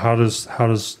how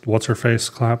does what's her face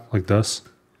clap like this?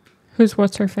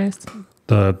 What's her face?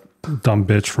 The dumb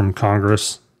bitch from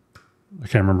Congress. I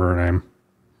can't remember her name.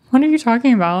 What are you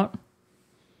talking about?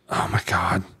 Oh my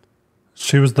god.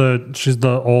 She's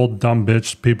the old dumb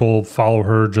bitch. People follow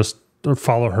her,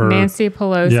 follow her. Nancy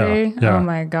Pelosi? Yeah. Oh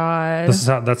my god.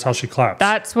 That's how she claps.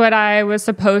 That's what I was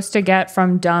supposed to get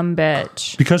from dumb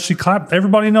bitch. Because she clapped,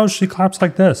 everybody knows she claps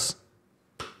like this.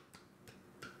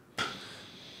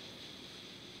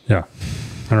 Yeah.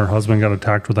 And her husband got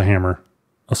attacked with a hammer.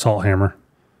 Assault hammer.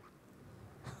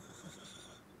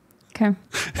 Okay.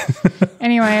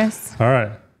 Anyways. All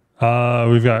right.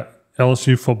 We've got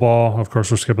LSU football. Of course,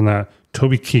 we're skipping that.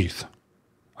 Toby Keith.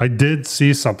 I did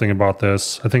see something about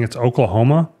this. I think it's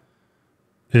Oklahoma.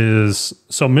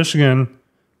 So Michigan,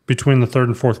 between the third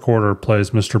and fourth quarter, plays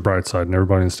Mr. Brightside, and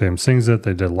everybody in the stadium sings it.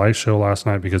 They did a light show last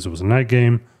night because it was a night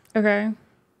game. Okay.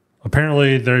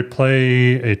 Apparently, they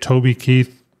play a Toby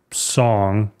Keith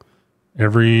song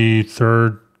every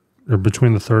third or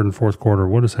between the third and fourth quarter.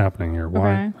 What is happening here?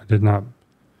 Why? Okay. I did not.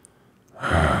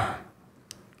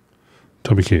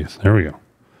 Toby Keith. There we go.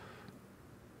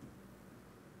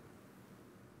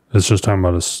 It's just talking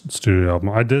about a studio album.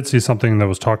 I did see something that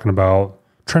was talking about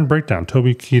trend breakdown.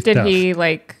 Toby Keith. Did death. he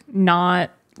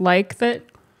not like that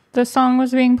the song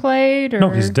was being played? Or? No,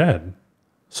 he's dead.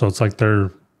 So it's like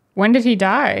they're. When did he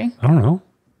die? I don't know.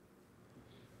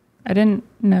 I didn't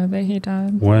know that he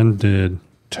died. When did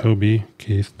Toby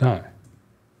Keith die?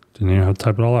 Didn't even have to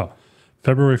type it all out.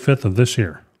 February 5th of this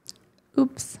year.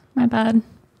 Oops, my bad.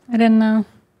 I didn't know.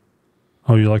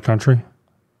 Oh, you like country?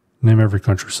 Name every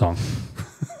country song.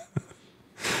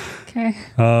 Okay.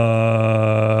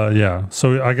 Yeah.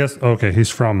 So I guess, okay, he's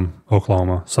from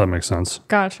Oklahoma, so that makes sense.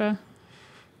 Gotcha.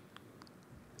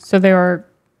 So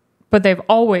but they've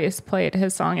always played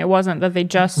his song. It wasn't that they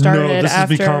just started No, this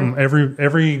after. has become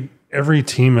every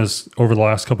team has over the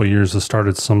last couple of years has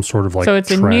started some sort of So it's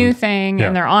trend. a new thing Yeah.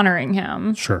 and they're honoring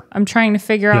him. Sure. I'm trying to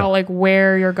figure Yeah. out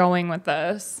where you're going with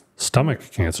this.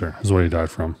 Stomach cancer is what he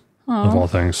died from, of all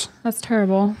things. That's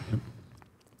terrible.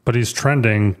 But he's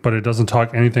trending, but it doesn't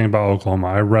talk anything about Oklahoma.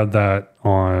 I read that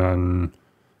on,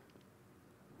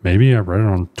 maybe I read it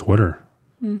on Twitter,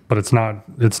 but it's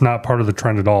not part of the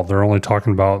trend at all. They're only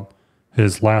talking about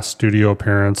his last studio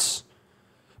appearance.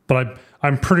 But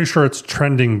I'm pretty sure it's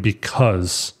trending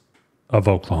because of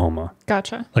Oklahoma.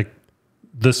 Gotcha. Like,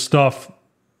 this stuff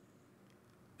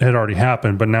had already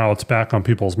happened, but now it's back on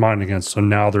people's mind again. So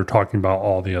now they're talking about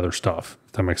all the other stuff,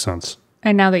 if that makes sense.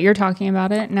 And now that you're talking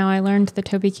about it, now I learned that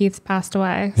Toby Keith passed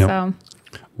away. Yep. So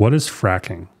What is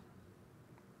fracking?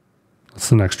 What's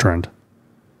the next trend?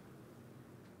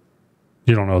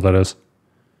 You don't know what that is?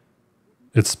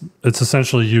 It's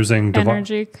essentially using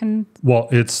energy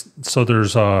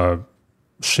there's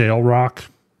shale rock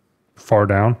far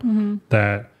down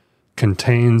that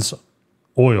contains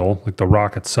oil, like the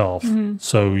rock itself.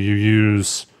 So you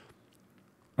use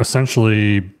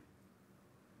essentially,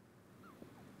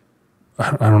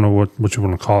 I don't know what you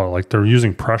want to call it. Like, they're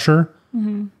using pressure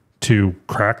to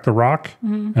crack the rock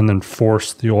and then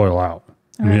force the oil out.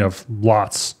 And we have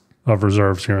lots of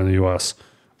reserves here in the U.S.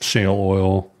 shale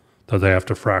oil that they have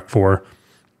to frack for.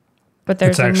 But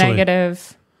there's a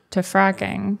negative to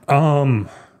fracking.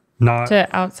 Not to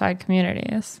outside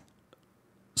communities.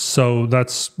 So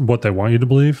that's what they want you to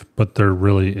believe, but there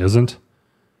really isn't.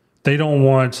 They don't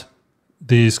want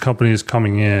these companies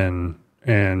coming in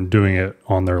and doing it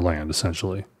on their land,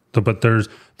 essentially. But there's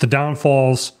the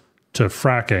downfalls to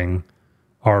fracking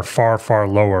are far, far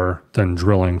lower than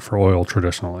drilling for oil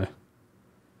traditionally.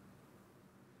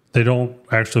 They don't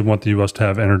actually want the U.S. to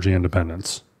have energy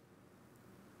independence.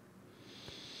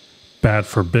 Bad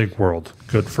for big world,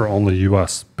 good for only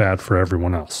U.S., bad for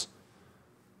everyone else.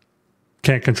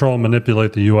 Can't control and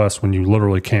manipulate the U.S. when you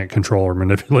literally can't control or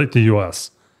manipulate the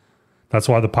U.S. That's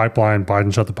why the pipeline,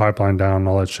 Biden shut the pipeline down and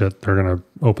all that shit. They're going to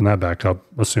open that back up,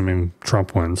 assuming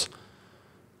Trump wins.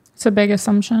 It's a big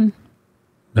assumption.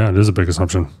 Yeah, it is a big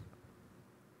assumption.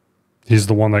 He's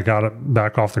the one that got it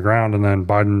back off the ground, and then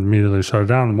Biden immediately shut it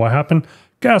down. And what happened?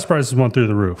 Gas prices went through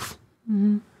the roof.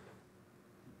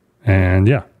 And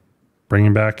yeah,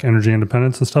 bringing back energy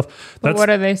independence and stuff. But what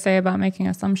do they say about making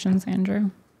assumptions,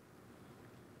 Andrew?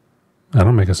 I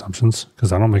don't make assumptions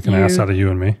because I don't make an ass out of you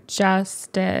and me.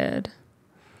 Just did.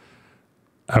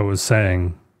 I was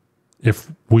saying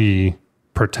if we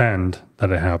pretend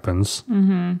that it happens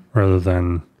rather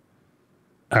than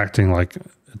acting like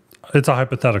it's a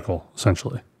hypothetical,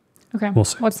 essentially. Okay. We'll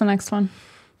see. What's the next one?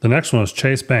 The next one is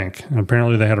Chase Bank. And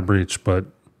apparently they had a breach, but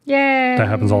yay, that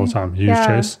happens all the time. You use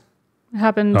Chase? It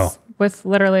happens with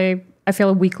literally, I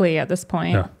feel, weekly at this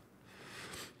point. Yeah.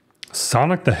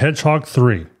 Sonic the Hedgehog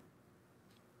 3.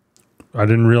 I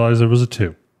didn't realize there was a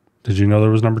 2. Did you know there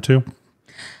was number 2?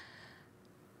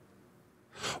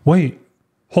 Wait,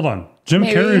 hold on. Jim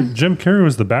Carrey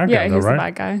was the bad guy, though, he's right? the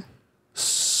bad guy.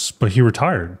 But he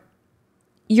retired.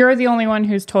 You're the only one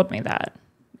who's told me that.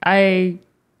 I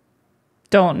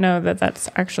don't know that that's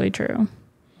actually true.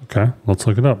 Okay, let's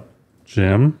look it up.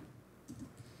 Jim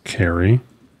Carrey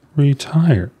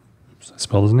retired. Oops, I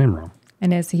spelled his name wrong.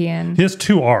 And is he in? He has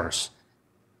 2 R's.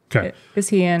 Okay. Is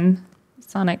he in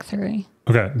Sonic 3?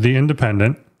 Okay, The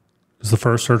Independent is the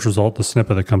first search result, the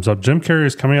snippet that comes up. Jim Carrey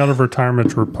is coming out of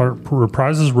retirement to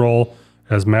reprise his role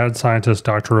as mad scientist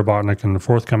Dr. Robotnik in the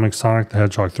forthcoming Sonic the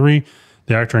Hedgehog 3.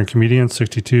 The actor and comedian,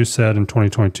 62, said in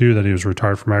 2022 that he was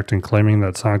retired from acting, claiming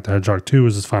that Sonic the Hedgehog 2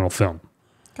 was his final film.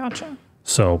 Gotcha.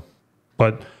 So,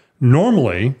 but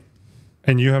normally,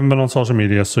 and you haven't been on social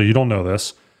media, so you don't know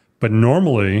this, but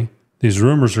normally these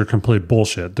rumors are complete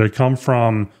bullshit. They come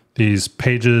from these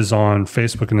pages on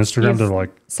Facebook and Instagram. They're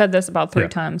like, said this about 3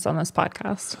 times on this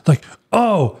podcast. Like,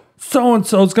 oh,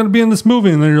 so-and-so is going to be in this movie.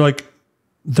 And then you're like,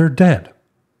 they're dead.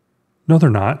 No,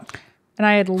 they're not. And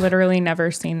I had literally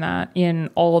never seen that in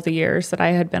all the years that I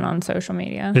had been on social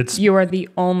media. You are the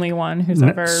only one who's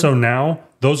ever. So now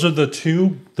those are the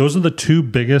two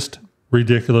biggest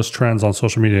ridiculous trends on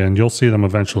social media, and you'll see them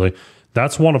eventually.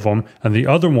 That's one of them. And the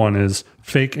other one is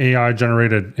fake AI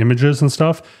generated images and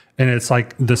stuff. And it's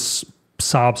like this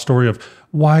sob story of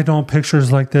why don't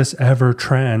pictures like this ever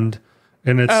trend?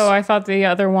 And it's I thought the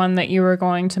other one that you were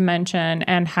going to mention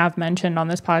and have mentioned on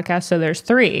this podcast. So there's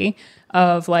 3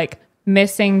 of like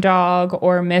missing dog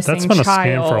or missing child. That's been a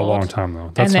scam for a long time,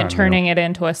 though. And then turning it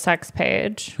into a sex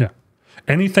page. Yeah.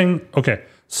 Anything. Okay.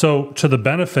 So to the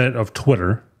benefit of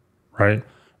Twitter, right?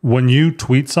 When you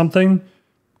tweet something,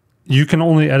 you can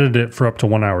only edit it for up to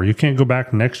 1 hour. You can't go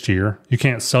back next year. You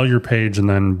can't sell your page and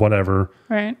then whatever.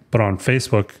 Right. But on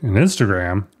Facebook and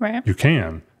Instagram, you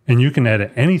can. And you can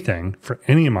edit anything for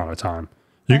any amount of time.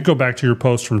 You can go back to your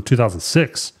post from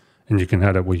 2006 and you can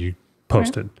edit what you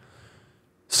posted.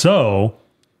 So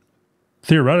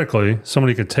theoretically,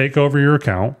 somebody could take over your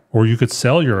account, or you could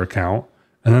sell your account,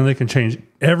 and then they can change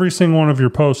every single one of your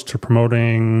posts to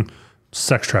promoting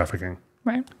sex trafficking.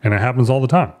 Right. And it happens all the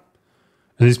time.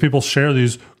 And these people share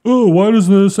these, oh, why does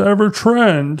this ever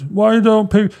trend? Why don't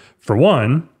pick? For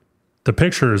one, the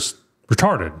picture is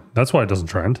retarded. That's why it doesn't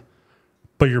trend.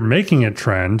 But you're making it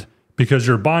trend because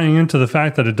you're buying into the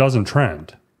fact that it doesn't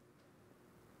trend.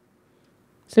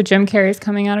 So Jim Carrey's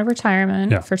coming out of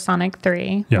retirement for Sonic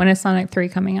 3. Yeah. When is Sonic 3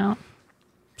 coming out?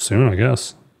 Soon, I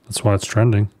guess. That's why it's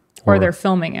trending. Or they're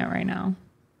filming it right now.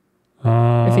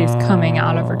 If he's coming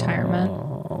out of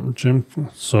retirement.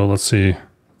 So let's see.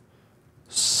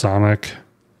 Sonic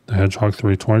the Hedgehog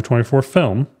 3 2024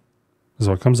 film is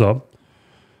what comes up.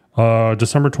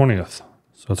 December 20th.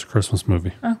 So it's a Christmas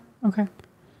movie. Oh, okay.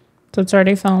 So it's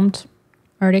already filmed,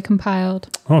 already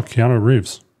compiled. Oh, Keanu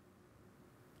Reeves.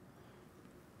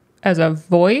 As a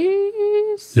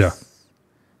voice? Yeah.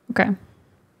 Okay.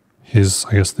 He's,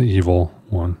 I guess, the evil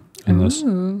one in this.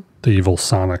 The evil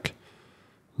Sonic.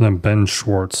 Then Ben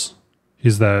Schwartz.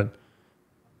 He's that,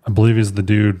 I believe he's the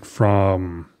dude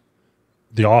from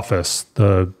The Office,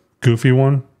 the goofy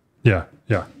one. Yeah.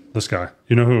 This guy.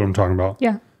 You know who I'm talking about?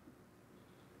 Yeah.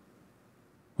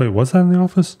 Wait, was that in The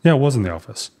Office? Yeah, it was in The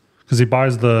Office. Because he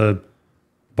buys the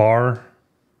bar,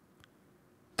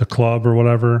 the club or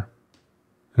whatever.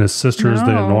 And his sister is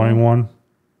the annoying one.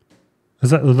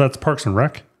 That's Parks and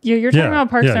Rec? You're talking about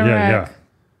Parks and Rec. Yeah.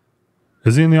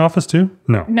 Is he in The Office too?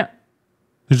 No.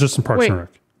 He's just in Parks and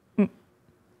Rec.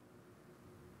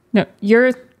 No,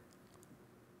 you're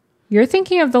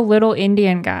thinking of the little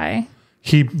Indian guy.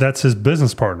 That's his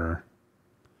business partner.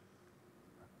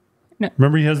 No.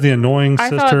 Remember he has the annoying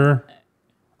sister?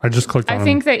 I just clicked on I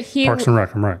think that Parks and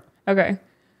Rec, I'm right. Okay.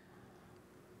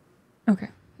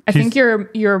 I think you're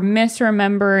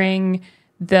misremembering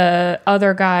the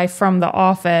other guy from The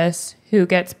Office who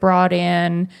gets brought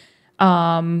in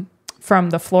from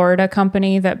the Florida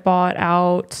company that bought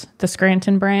out the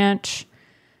Scranton branch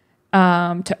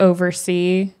to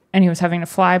oversee, and he was having to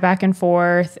fly back and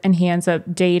forth, and he ends up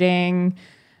dating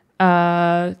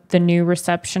the new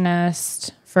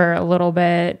receptionist for a little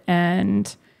bit,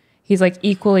 and he's like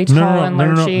equally tall and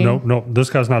lurchy. No, this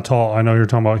guy's not tall. I know you're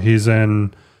talking about. He's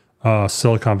in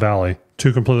Silicon Valley.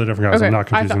 Two completely different guys. I'm not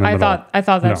confusing them at all. I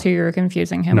thought that's who you were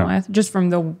confusing him with, just from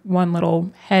the one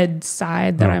little head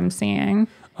side that I'm seeing.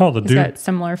 Oh, the dude. He's got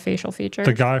similar facial features.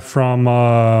 The guy from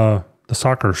the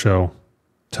soccer show,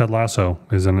 Ted Lasso,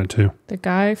 is in it too. The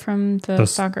guy from the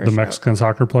soccer show. The Mexican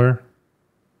soccer player.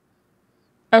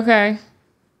 Okay.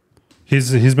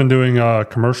 He's been doing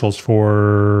commercials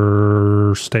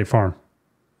for State Farm.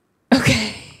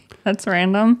 Okay. That's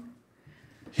random.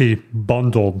 He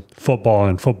bundled football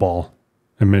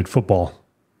and made football.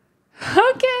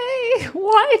 Okay.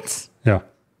 What? Yeah.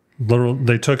 Literally,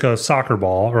 they took a soccer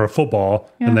ball or a football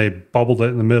and they bubbled it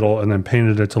in the middle and then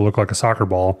painted it to look like a soccer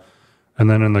ball. And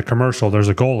then in the commercial, there's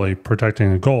a goalie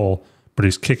protecting a goal, but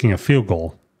he's kicking a field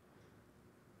goal.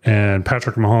 And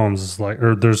Patrick Mahomes is like,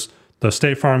 or there's the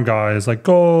State Farm guy is like,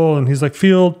 goal. And he's like,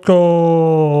 field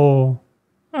goal.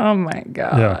 Oh my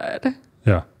God.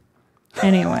 Yeah.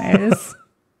 Anyways,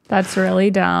 that's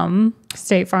really dumb.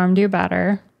 State Farm do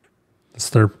better. It's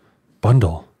their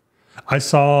bundle. I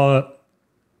saw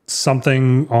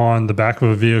something on the back of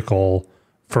a vehicle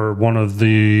for one of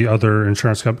the other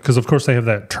insurance companies, because of course they have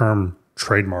that term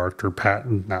trademarked or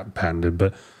not patented,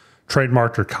 but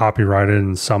trademarked or copyrighted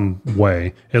in some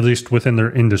way, at least within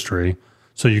their industry.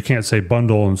 So you can't say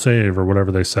bundle and save or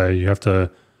whatever they say. You have to,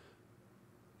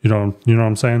 you know what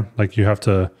I'm saying? Like you have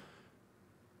to,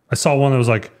 I saw one that was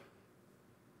like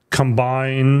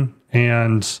combine,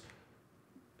 and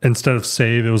instead of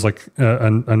save, it was like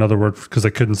another word because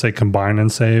they couldn't say combine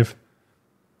and save.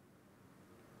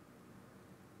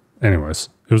 Anyways,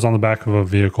 it was on the back of a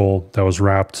vehicle that was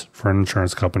wrapped for an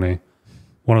insurance company.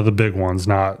 One of the big ones,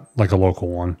 not like a local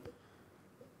one.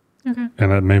 Okay.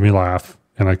 And it made me laugh,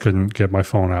 and I couldn't get my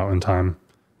phone out in time.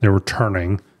 They were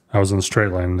turning. I was in the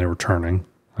straight lane, and they were turning.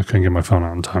 I couldn't get my phone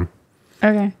out in time.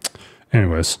 Okay.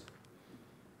 Anyways,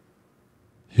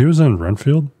 he was in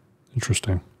Renfield.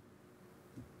 Interesting.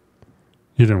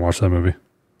 You didn't watch that movie.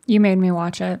 You made me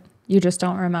watch it. You just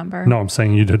don't remember. No, I'm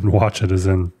saying you didn't watch it as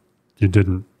in you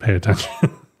didn't pay attention.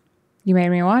 You made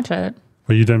me watch it.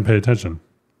 But you didn't pay attention.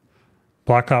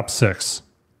 Black Ops 6.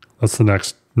 That's the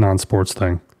next non-sports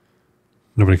thing.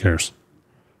 Nobody cares.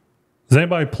 Does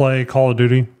anybody play Call of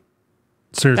Duty?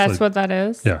 Seriously. That's what that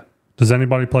is? Yeah. Does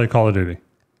anybody play Call of Duty?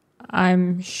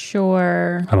 I'm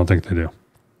sure I don't think they do.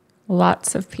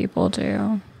 lots of people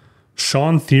do.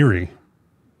 Sean Theory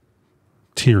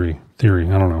Theory.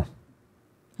 I don't know.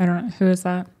 I don't know. Who is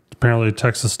that? Apparently,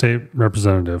 Texas state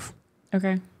representative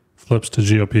Okay. flips to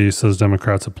GOP, says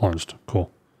Democrats have plunged.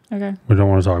 Cool. Okay. We don't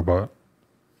want to talk about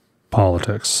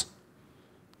politics.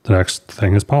 The next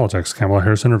thing is politics. Kamala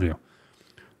Harris interview.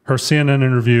 Her CNN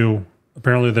interview,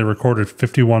 apparently they recorded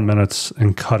 51 minutes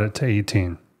and cut it to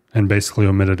 18 and basically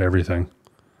omitted everything.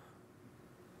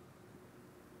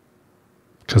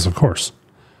 Because of course.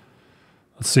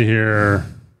 Let's see here.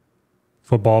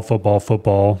 Football.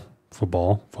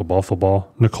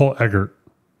 Nicole Eggert.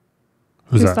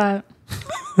 Who's that?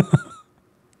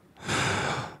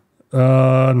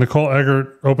 Nicole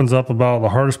Eggert opens up about the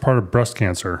hardest part of breast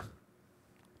cancer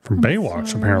from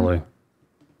Baywatch, apparently.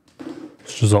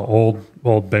 She's an old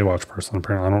Baywatch person,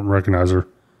 apparently. I don't recognize her.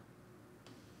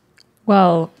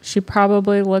 Well, she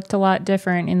probably looked a lot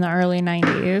different in the early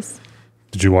 90s.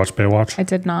 Did you watch Baywatch? I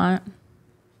did not.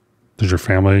 Did your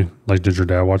family, did your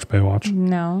dad watch Baywatch?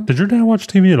 No. Did your dad watch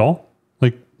TV at all?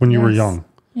 Like when you were young?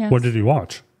 Yes. What did he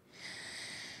watch?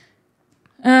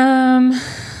 The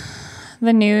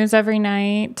news every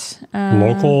night.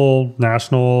 Local,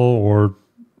 national, or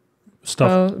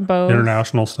stuff? Both.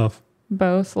 International stuff?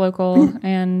 Both local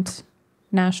and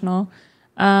national.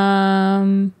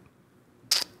 I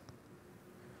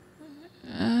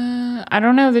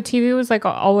don't know. The TV was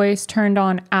always turned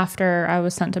on after I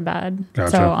was sent to bed.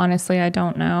 Gotcha. So honestly, I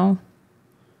don't know.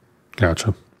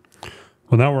 Gotcha.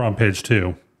 Well, now we're on page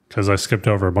 2 because I skipped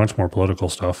over a bunch more political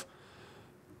stuff.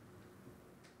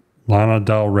 Lana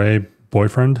Del Rey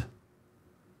boyfriend?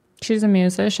 She's a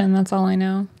musician. That's all I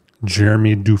know.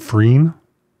 Jeremy Dufresne?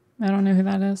 I don't know who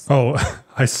that is. Oh,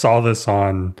 I saw this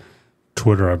on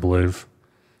Twitter, I believe.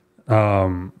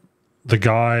 The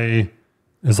guy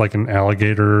is like an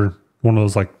alligator, one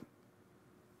of those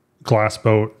glass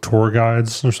boat tour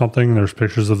guides or something. There's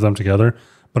pictures of them together.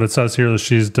 But it says here that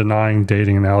she's denying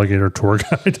dating an alligator tour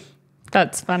guide.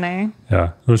 That's funny.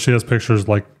 Yeah. So she has pictures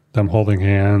them holding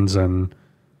hands and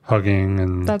hugging.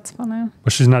 And That's funny.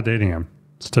 But she's not dating him.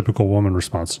 It's a typical woman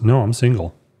response. No, I'm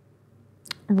single.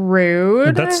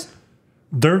 Rude.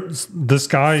 This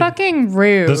guy. Fucking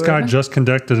rude. This guy just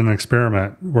conducted an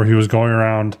experiment where he was going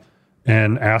around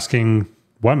and asking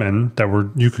women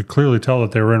you could clearly tell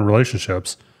that they were in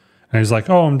relationships. And he's like,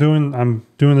 oh, I'm doing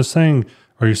this thing.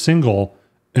 Are you single?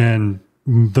 And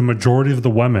the majority of the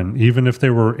women, even if they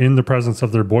were in the presence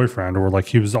of their boyfriend or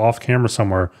he was off camera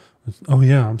somewhere, oh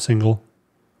yeah, I'm single.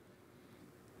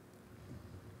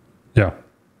 Yeah.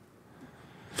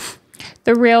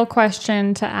 The real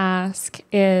question to ask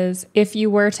is, if you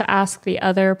were to ask the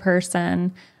other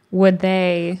person, would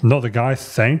they... No, the guy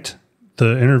thanked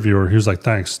the interviewer. He was like,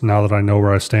 thanks. Now that I know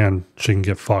where I stand, she can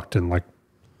get fucked. And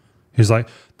he's like,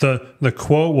 the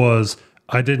quote was,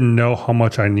 I didn't know how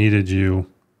much I needed you,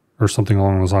 or something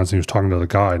along those lines. He was talking to the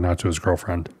guy, not to his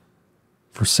girlfriend,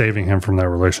 for saving him from that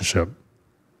relationship.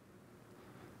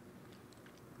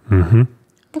 Mm-hmm.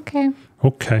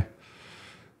 Okay.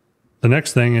 The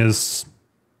next thing is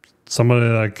somebody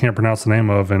that I can't pronounce the name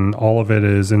of, and all of it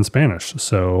is in Spanish.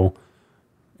 So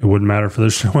it wouldn't matter for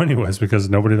this show anyways, because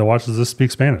nobody that watches this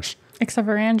speaks Spanish. Except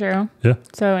for Andrew. Yeah.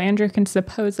 So Andrew can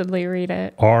supposedly read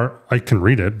it. I can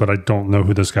read it, but I don't know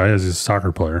who this guy is. He's a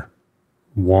soccer player.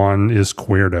 Juan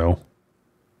Izquierdo.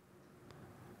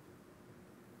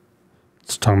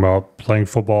 It's talking about playing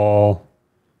football,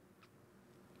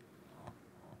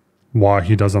 why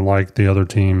he doesn't like the other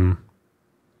team,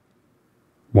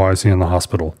 why is he in the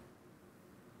hospital.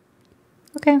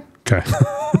 Okay.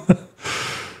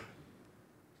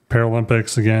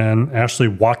 Paralympics again. Ashley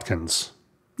Watkins.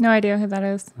 No idea who that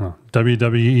is.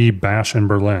 WWE Bash in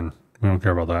Berlin. We don't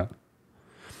care about that.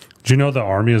 Do you know the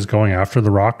army is going after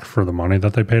The Rock for the money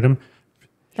that they paid him?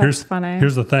 That's funny.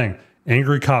 Here's the thing.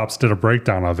 Angry Cops did a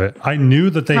breakdown of it. I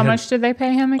knew that they How much did they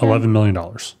pay him again? $11 million.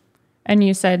 And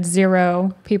you said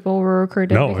 0 people were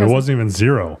recruited. No, it wasn't even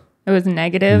 0. It was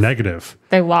negative. Negative.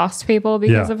 They lost people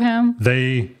because of him.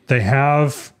 They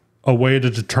have a way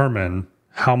to determine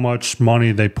how much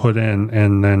money they put in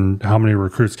and then how many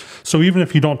recruits. So even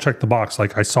if you don't check the box,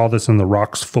 I saw this in the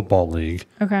Rock's Football League.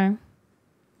 Okay.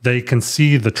 They can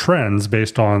see the trends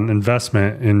based on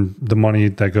investment in the money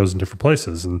that goes in different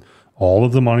places. And all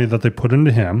of the money that they put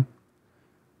into him,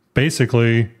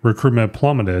 basically recruitment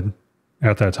plummeted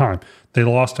at that time. They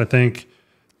lost, I think,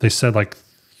 they said like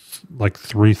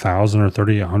 3,000 or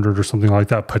 3,800 or something like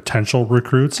that, potential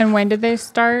recruits. And when did they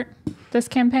start this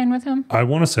campaign with him? I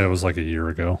want to say it was a year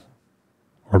ago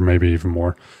or maybe even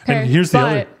more. Okay, and here's the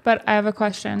other. But I have a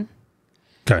question.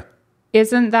 Okay.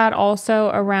 Isn't that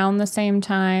also around the same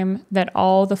time that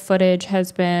all the footage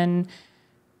has been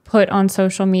put on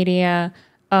social media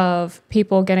of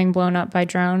people getting blown up by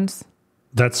drones?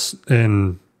 That's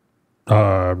in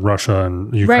Russia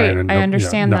and Ukraine. Right, and I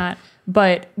understand that.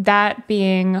 But that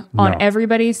being on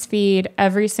everybody's feed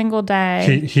every single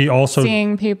day, he also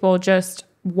seeing people just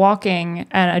walking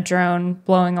and a drone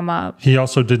blowing them up. He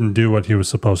also didn't do what he was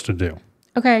supposed to do.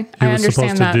 Okay, He I was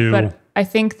understand supposed to that, do- but I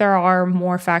think there are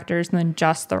more factors than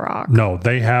just the rock. No,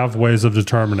 they have ways of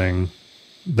determining.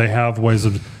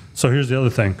 So here's the other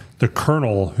thing. The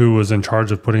colonel who was in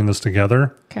charge of putting this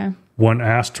together, Okay. when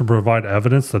asked to provide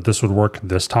evidence that this would work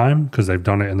this time, because they've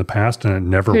done it in the past and it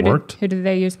never worked. Who did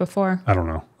they use before? I don't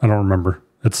know. I don't remember.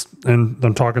 And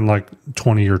I'm talking like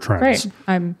 20-year trends. Right.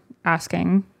 I'm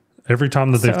asking. Every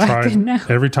time that they've So I can know.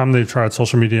 every time they've tried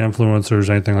social media influencers,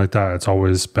 anything like that, it's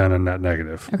always been a net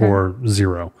negative or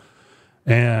zero.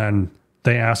 And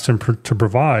they asked him to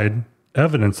provide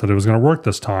evidence that it was going to work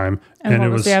this time. And what it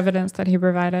was the evidence that he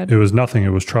provided? It was nothing. It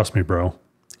was trust me, bro.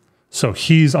 So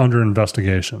he's under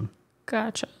investigation.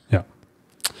 Gotcha. Yeah.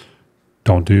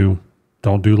 Don't do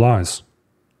lies.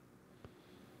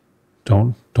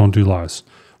 Don't do lies.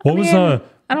 What was I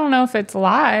don't know if it's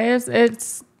lies.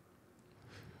 It's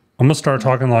I'm gonna start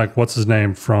talking like what's his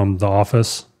name from The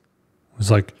Office.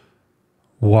 It's like,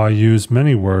 why use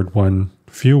many word when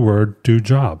few word do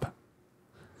job?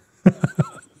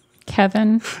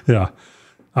 Kevin. Yeah.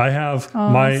 I have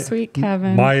Sweet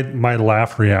Kevin. my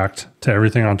laugh react to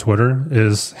everything on Twitter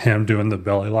is him doing the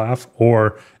belly laugh,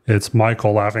 or it's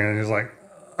Michael laughing and he's like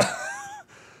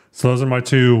so those are my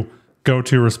two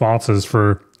go-to responses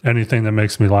for anything that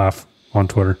makes me laugh on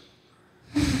Twitter.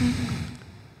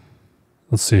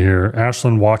 Let's see here.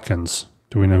 Ashlyn Watkins.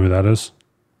 Do we know who that is?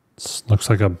 Looks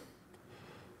like a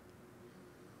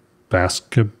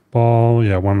basketball.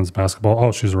 Yeah, women's basketball.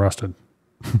 Oh, she's arrested.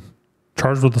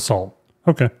 Charged with assault.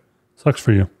 Okay. Sucks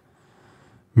for you.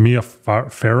 Mia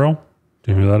Farrow.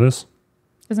 Do you know who that is?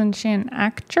 Isn't she an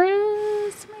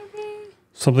actress, maybe?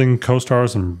 Something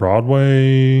co-stars in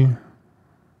Broadway.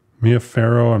 Mia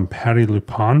Farrow and Patti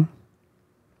LuPone.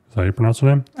 Is that how you pronounce her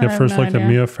name? I Yeah, have first no looked at idea.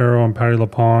 Mia Farrow and Patti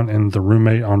LuPone in The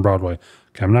Roommate on Broadway.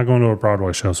 Okay, I'm not going to a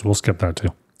Broadway show, so we'll skip that too.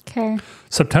 Okay.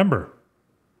 September.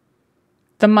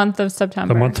 The month of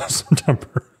September. The month of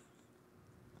September.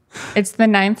 It's the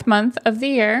 9th month of the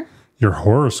year. Your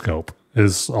horoscope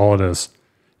is all it is.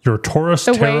 Your Taurus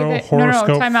The tarot way that horoscope.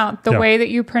 no, time out. The Yeah. way that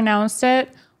you pronounced it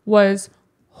was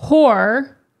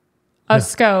whore a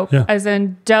scope, Yeah. as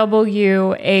in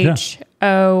WHORE.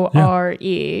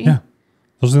 Yeah.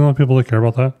 Those are the only people that care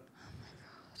about that.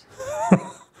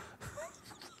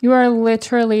 You are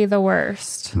literally the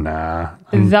worst. Nah.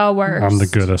 The worst. I'm the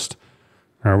goodest.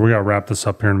 All right, we got to wrap this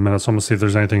up here in a minute. So I'm going to see if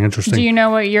there's anything interesting. Do you know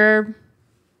what your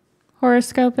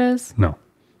horoscope is? No.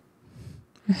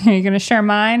 Are you going to share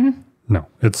mine? No.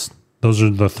 Those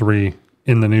are the three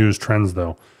in the news trends,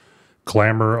 though.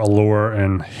 Glamour, Allure,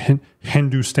 and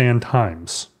Hindustan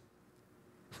Times.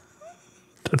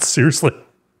 That's seriously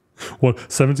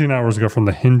 17 hours ago from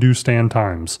the Hindustan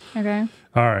Times. Okay.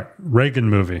 All right, Reagan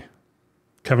movie.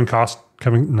 Not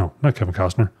Kevin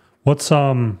Costner. What's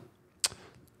that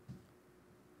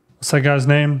guy's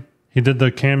name? He did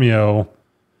the cameo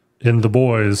in The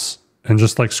Boys and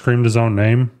just like screamed his own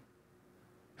name.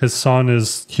 His son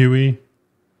is Huey.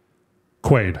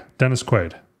 Dennis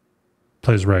Quaid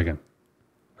plays Reagan.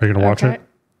 Are you gonna watch it?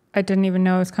 I didn't even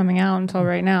know it was coming out until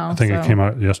right now. I think it came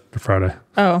out yesterday, Friday.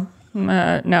 Oh,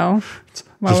 no.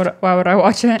 Why would I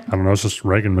watch it? I don't know. It's just a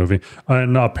Reagan movie.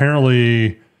 And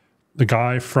apparently the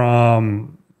guy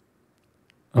from,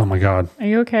 oh my God. Are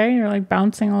you okay? You're like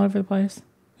bouncing all over the place.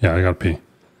 Yeah, I got to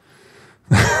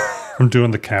pee. I'm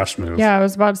doing the Cash move. Yeah, I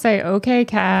was about to say, okay,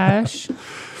 Cash.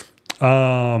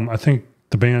 I think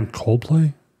the band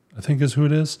Coldplay, I think is who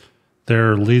it is.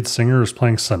 Their lead singer is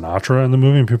playing Sinatra in the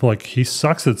movie. And people are like, he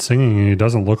sucks at singing and he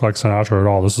doesn't look like Sinatra at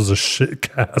all. This is a shit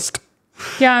cast.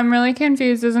 Yeah, I'm really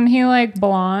confused. Isn't he like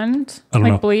blonde? I don't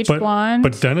know. Bleached blonde?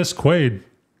 But Dennis Quaid,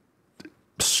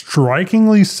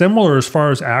 strikingly similar as far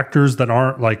as actors that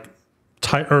aren't like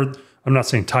I'm not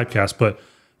saying typecast, but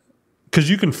because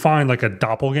you can find like a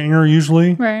doppelganger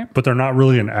usually, right? But they're not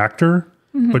really an actor.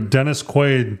 Mm-hmm. But Dennis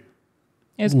Quaid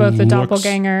is both a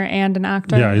doppelganger and an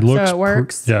actor. Yeah, he looks. So it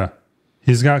works. Yeah,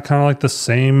 he's got kind of like the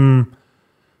same.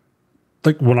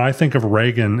 Like when I think of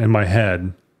Reagan in my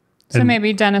head. So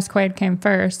maybe Dennis Quaid came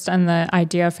first, and the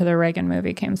idea for the Reagan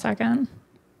movie came second.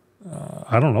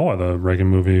 I don't know why the Reagan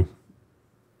movie.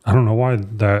 I don't know why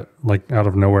that, like, out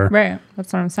of nowhere. Right.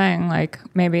 That's what I'm saying. Like,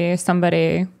 maybe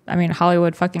somebody,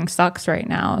 Hollywood fucking sucks right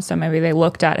now. So maybe they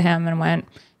looked at him and went,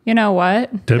 you know what?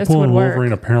 This Deadpool would and work.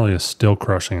 Wolverine apparently is still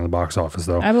crushing in the box office,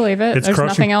 though. I believe it. There's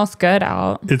nothing else good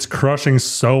out. It's crushing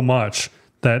so much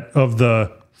that of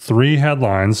the 3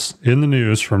 headlines in the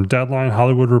news from Deadline,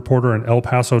 Hollywood Reporter, and El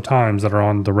Paso Times that are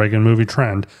on the Reagan movie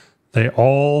trend. They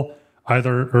all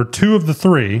or 2 of the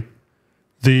 3,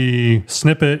 the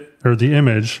snippet or the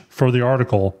image for the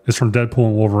article is from Deadpool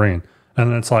and Wolverine.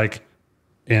 And then it's like,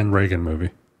 and Reagan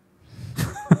movie.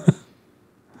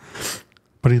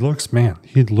 But he looks,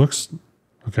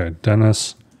 okay,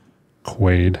 Dennis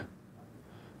Quaid.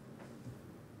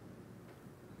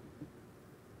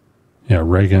 Yeah,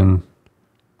 Reagan.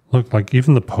 Look, like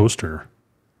even the poster.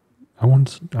 I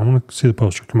want to see the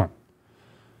poster. Come on.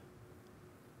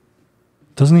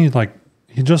 Doesn't he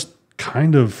he just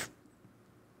kind of.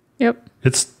 Yep.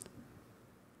 It's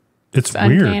weird.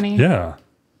 Uncanny. Yeah.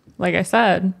 Like I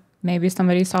said, maybe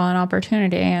somebody saw an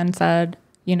opportunity and said,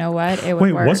 you know what, it would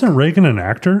Wait, work. wasn't Reagan an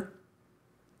actor?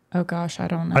 Oh gosh, I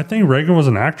don't know. I think Reagan was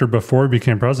an actor before he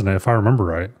became president, if I remember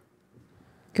right.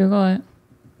 Google it.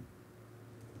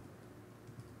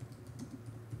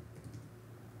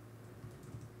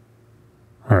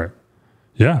 All right.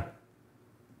 Yeah.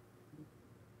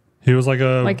 He was like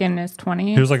in his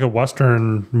 20s? He was like a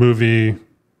Western movie.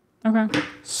 Okay.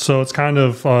 So it's kind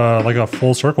of like a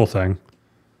full circle thing.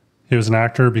 He was an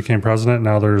actor, became president.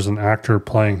 Now there's an actor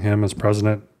playing him as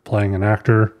president, playing an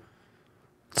actor.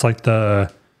 It's like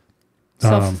the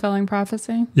self-fulfilling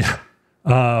prophecy. Yeah.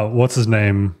 What's his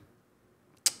name?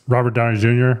 Robert Downey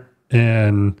Jr.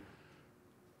 And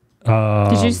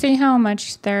did you see how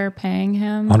much they're paying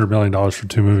him? $100 million for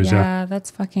 2 movies. Yeah, that's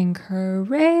fucking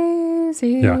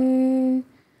crazy. Yeah.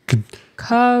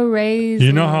 Crazy.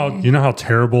 You know how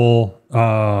terrible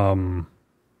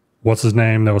what's his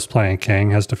name that was playing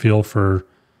Kang has to feel for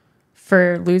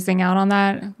losing out on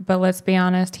that. But let's be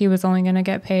honest, he was only going to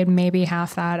get paid maybe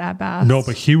half that at best. No,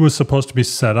 but he was supposed to be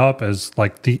set up as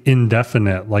like the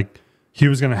indefinite, like he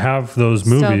was going to have those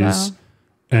movies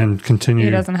and continue.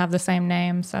 He doesn't have the same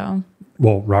name, so.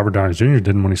 Well, Robert Downey Jr.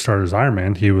 didn't when he started as Iron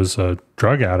Man. He was a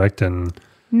drug addict, and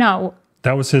no,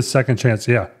 that was his second chance.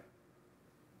 Yeah,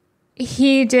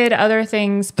 he did other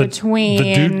things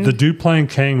between. The dude playing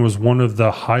Kang was one of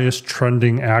the highest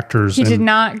trending actors. He did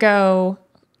not go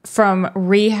from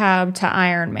rehab to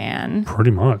Iron Man.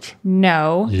 Pretty much.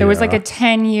 No, there was like a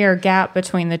 10-year gap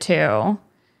between the two.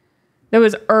 There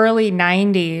was early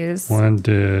 90s. When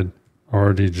did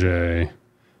RDJ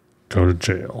go to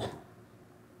jail?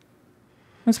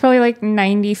 It was probably like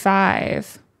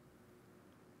 95.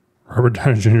 Robert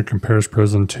Downey Jr. compares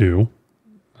prison to.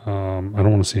 I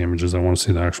don't want to see images. I want to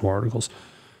see the actual articles.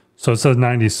 So it says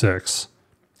 96.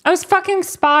 I was fucking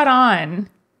spot on.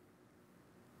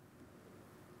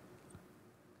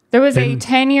 There was a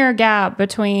 10-year gap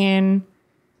between.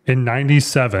 In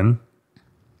 97,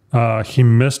 he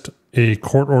missed a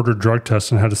court-ordered drug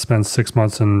test and had to spend 6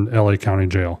 months in LA County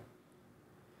jail.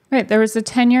 Right. There was a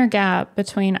 10-year gap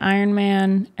between Iron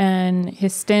Man and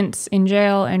his stints in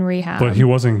jail and rehab. But he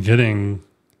wasn't getting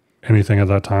anything at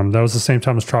that time. That was the same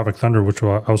time as Tropic Thunder, which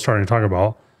I was starting to talk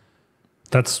about.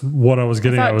 That's what I was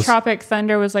getting I at. thought Tropic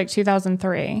Thunder was like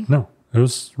 2003. No, it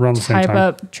was around the same time. Type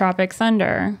up Tropic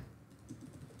Thunder.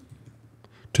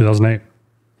 2008.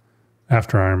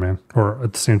 After Iron Man, or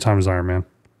at the same time as Iron Man.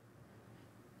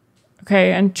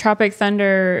 Okay, and Tropic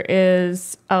Thunder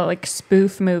is a like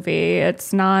spoof movie.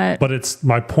 It's not. But it's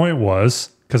my point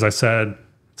was because I said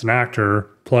it's an actor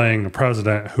playing a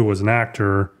president who was an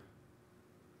actor.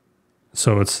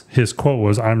 So it's his quote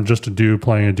was, "I'm just a dude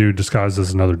playing a dude disguised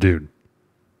as another dude."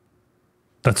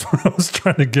 That's what I was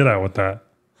trying to get at with that.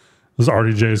 It was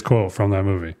RDJ's quote from that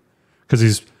movie because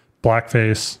he's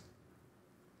blackface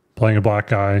playing a black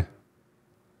guy.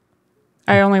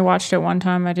 I only watched it one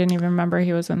time. I didn't even remember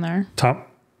he was in there.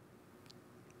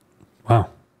 Wow.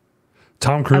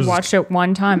 Tom Cruise. I watched it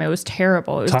one time. It was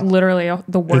terrible. It was literally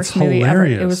the worst movie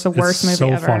hilarious. ever. It was the worst movie so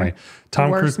ever. Funny.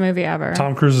 Worst movie ever.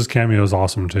 Tom Cruise's cameo is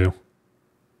awesome too.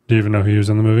 Do you even know he was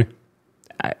in the movie?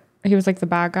 He was like the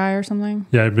bad guy or something.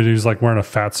 Yeah, but he was like wearing a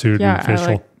fat suit and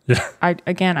facial.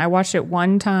 I watched it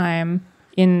one time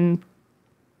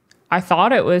I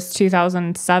thought it was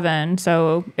 2007.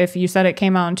 So if you said it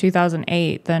came out in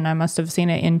 2008, then I must have seen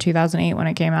it in 2008 when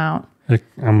it came out.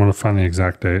 I'm going to find the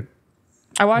exact date.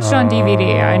 I watched it on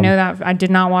DVD. I know that. I did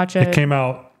not watch it. It came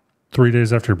out 3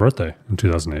 days after your birthday in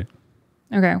 2008.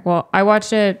 Okay. Well, I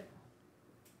watched it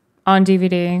on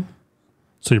DVD.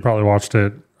 So you probably watched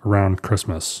it around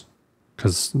Christmas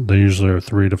because they usually are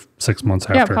 3 to 6 months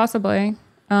after. Yeah, possibly.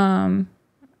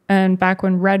 And back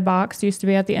when Redbox used to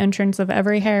be at the entrance of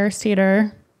every Harris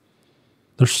Theater.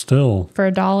 There's still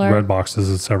for $1. red boxes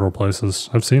in several places.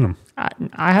 I've seen them.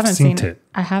 I haven't seen it.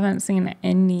 I haven't seen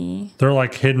any. They're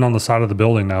like hidden on the side of the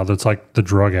building now. That's like the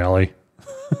drug alley.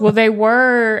 Well, they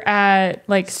were at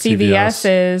like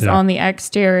CVS's Yeah. on the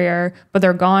exterior, but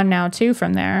they're gone now too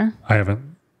from there. I haven't.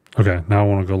 Okay, now I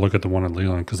want to go look at the one in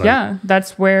Leland because Yeah,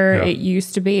 that's where Yeah. it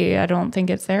used to be. I don't think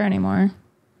it's there anymore.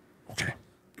 Okay.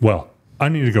 Well, I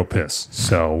need to go piss.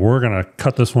 So we're going to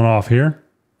cut this one off here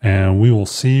and we will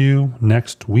see you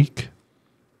next week.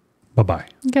 Bye-bye.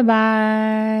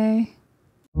 Goodbye.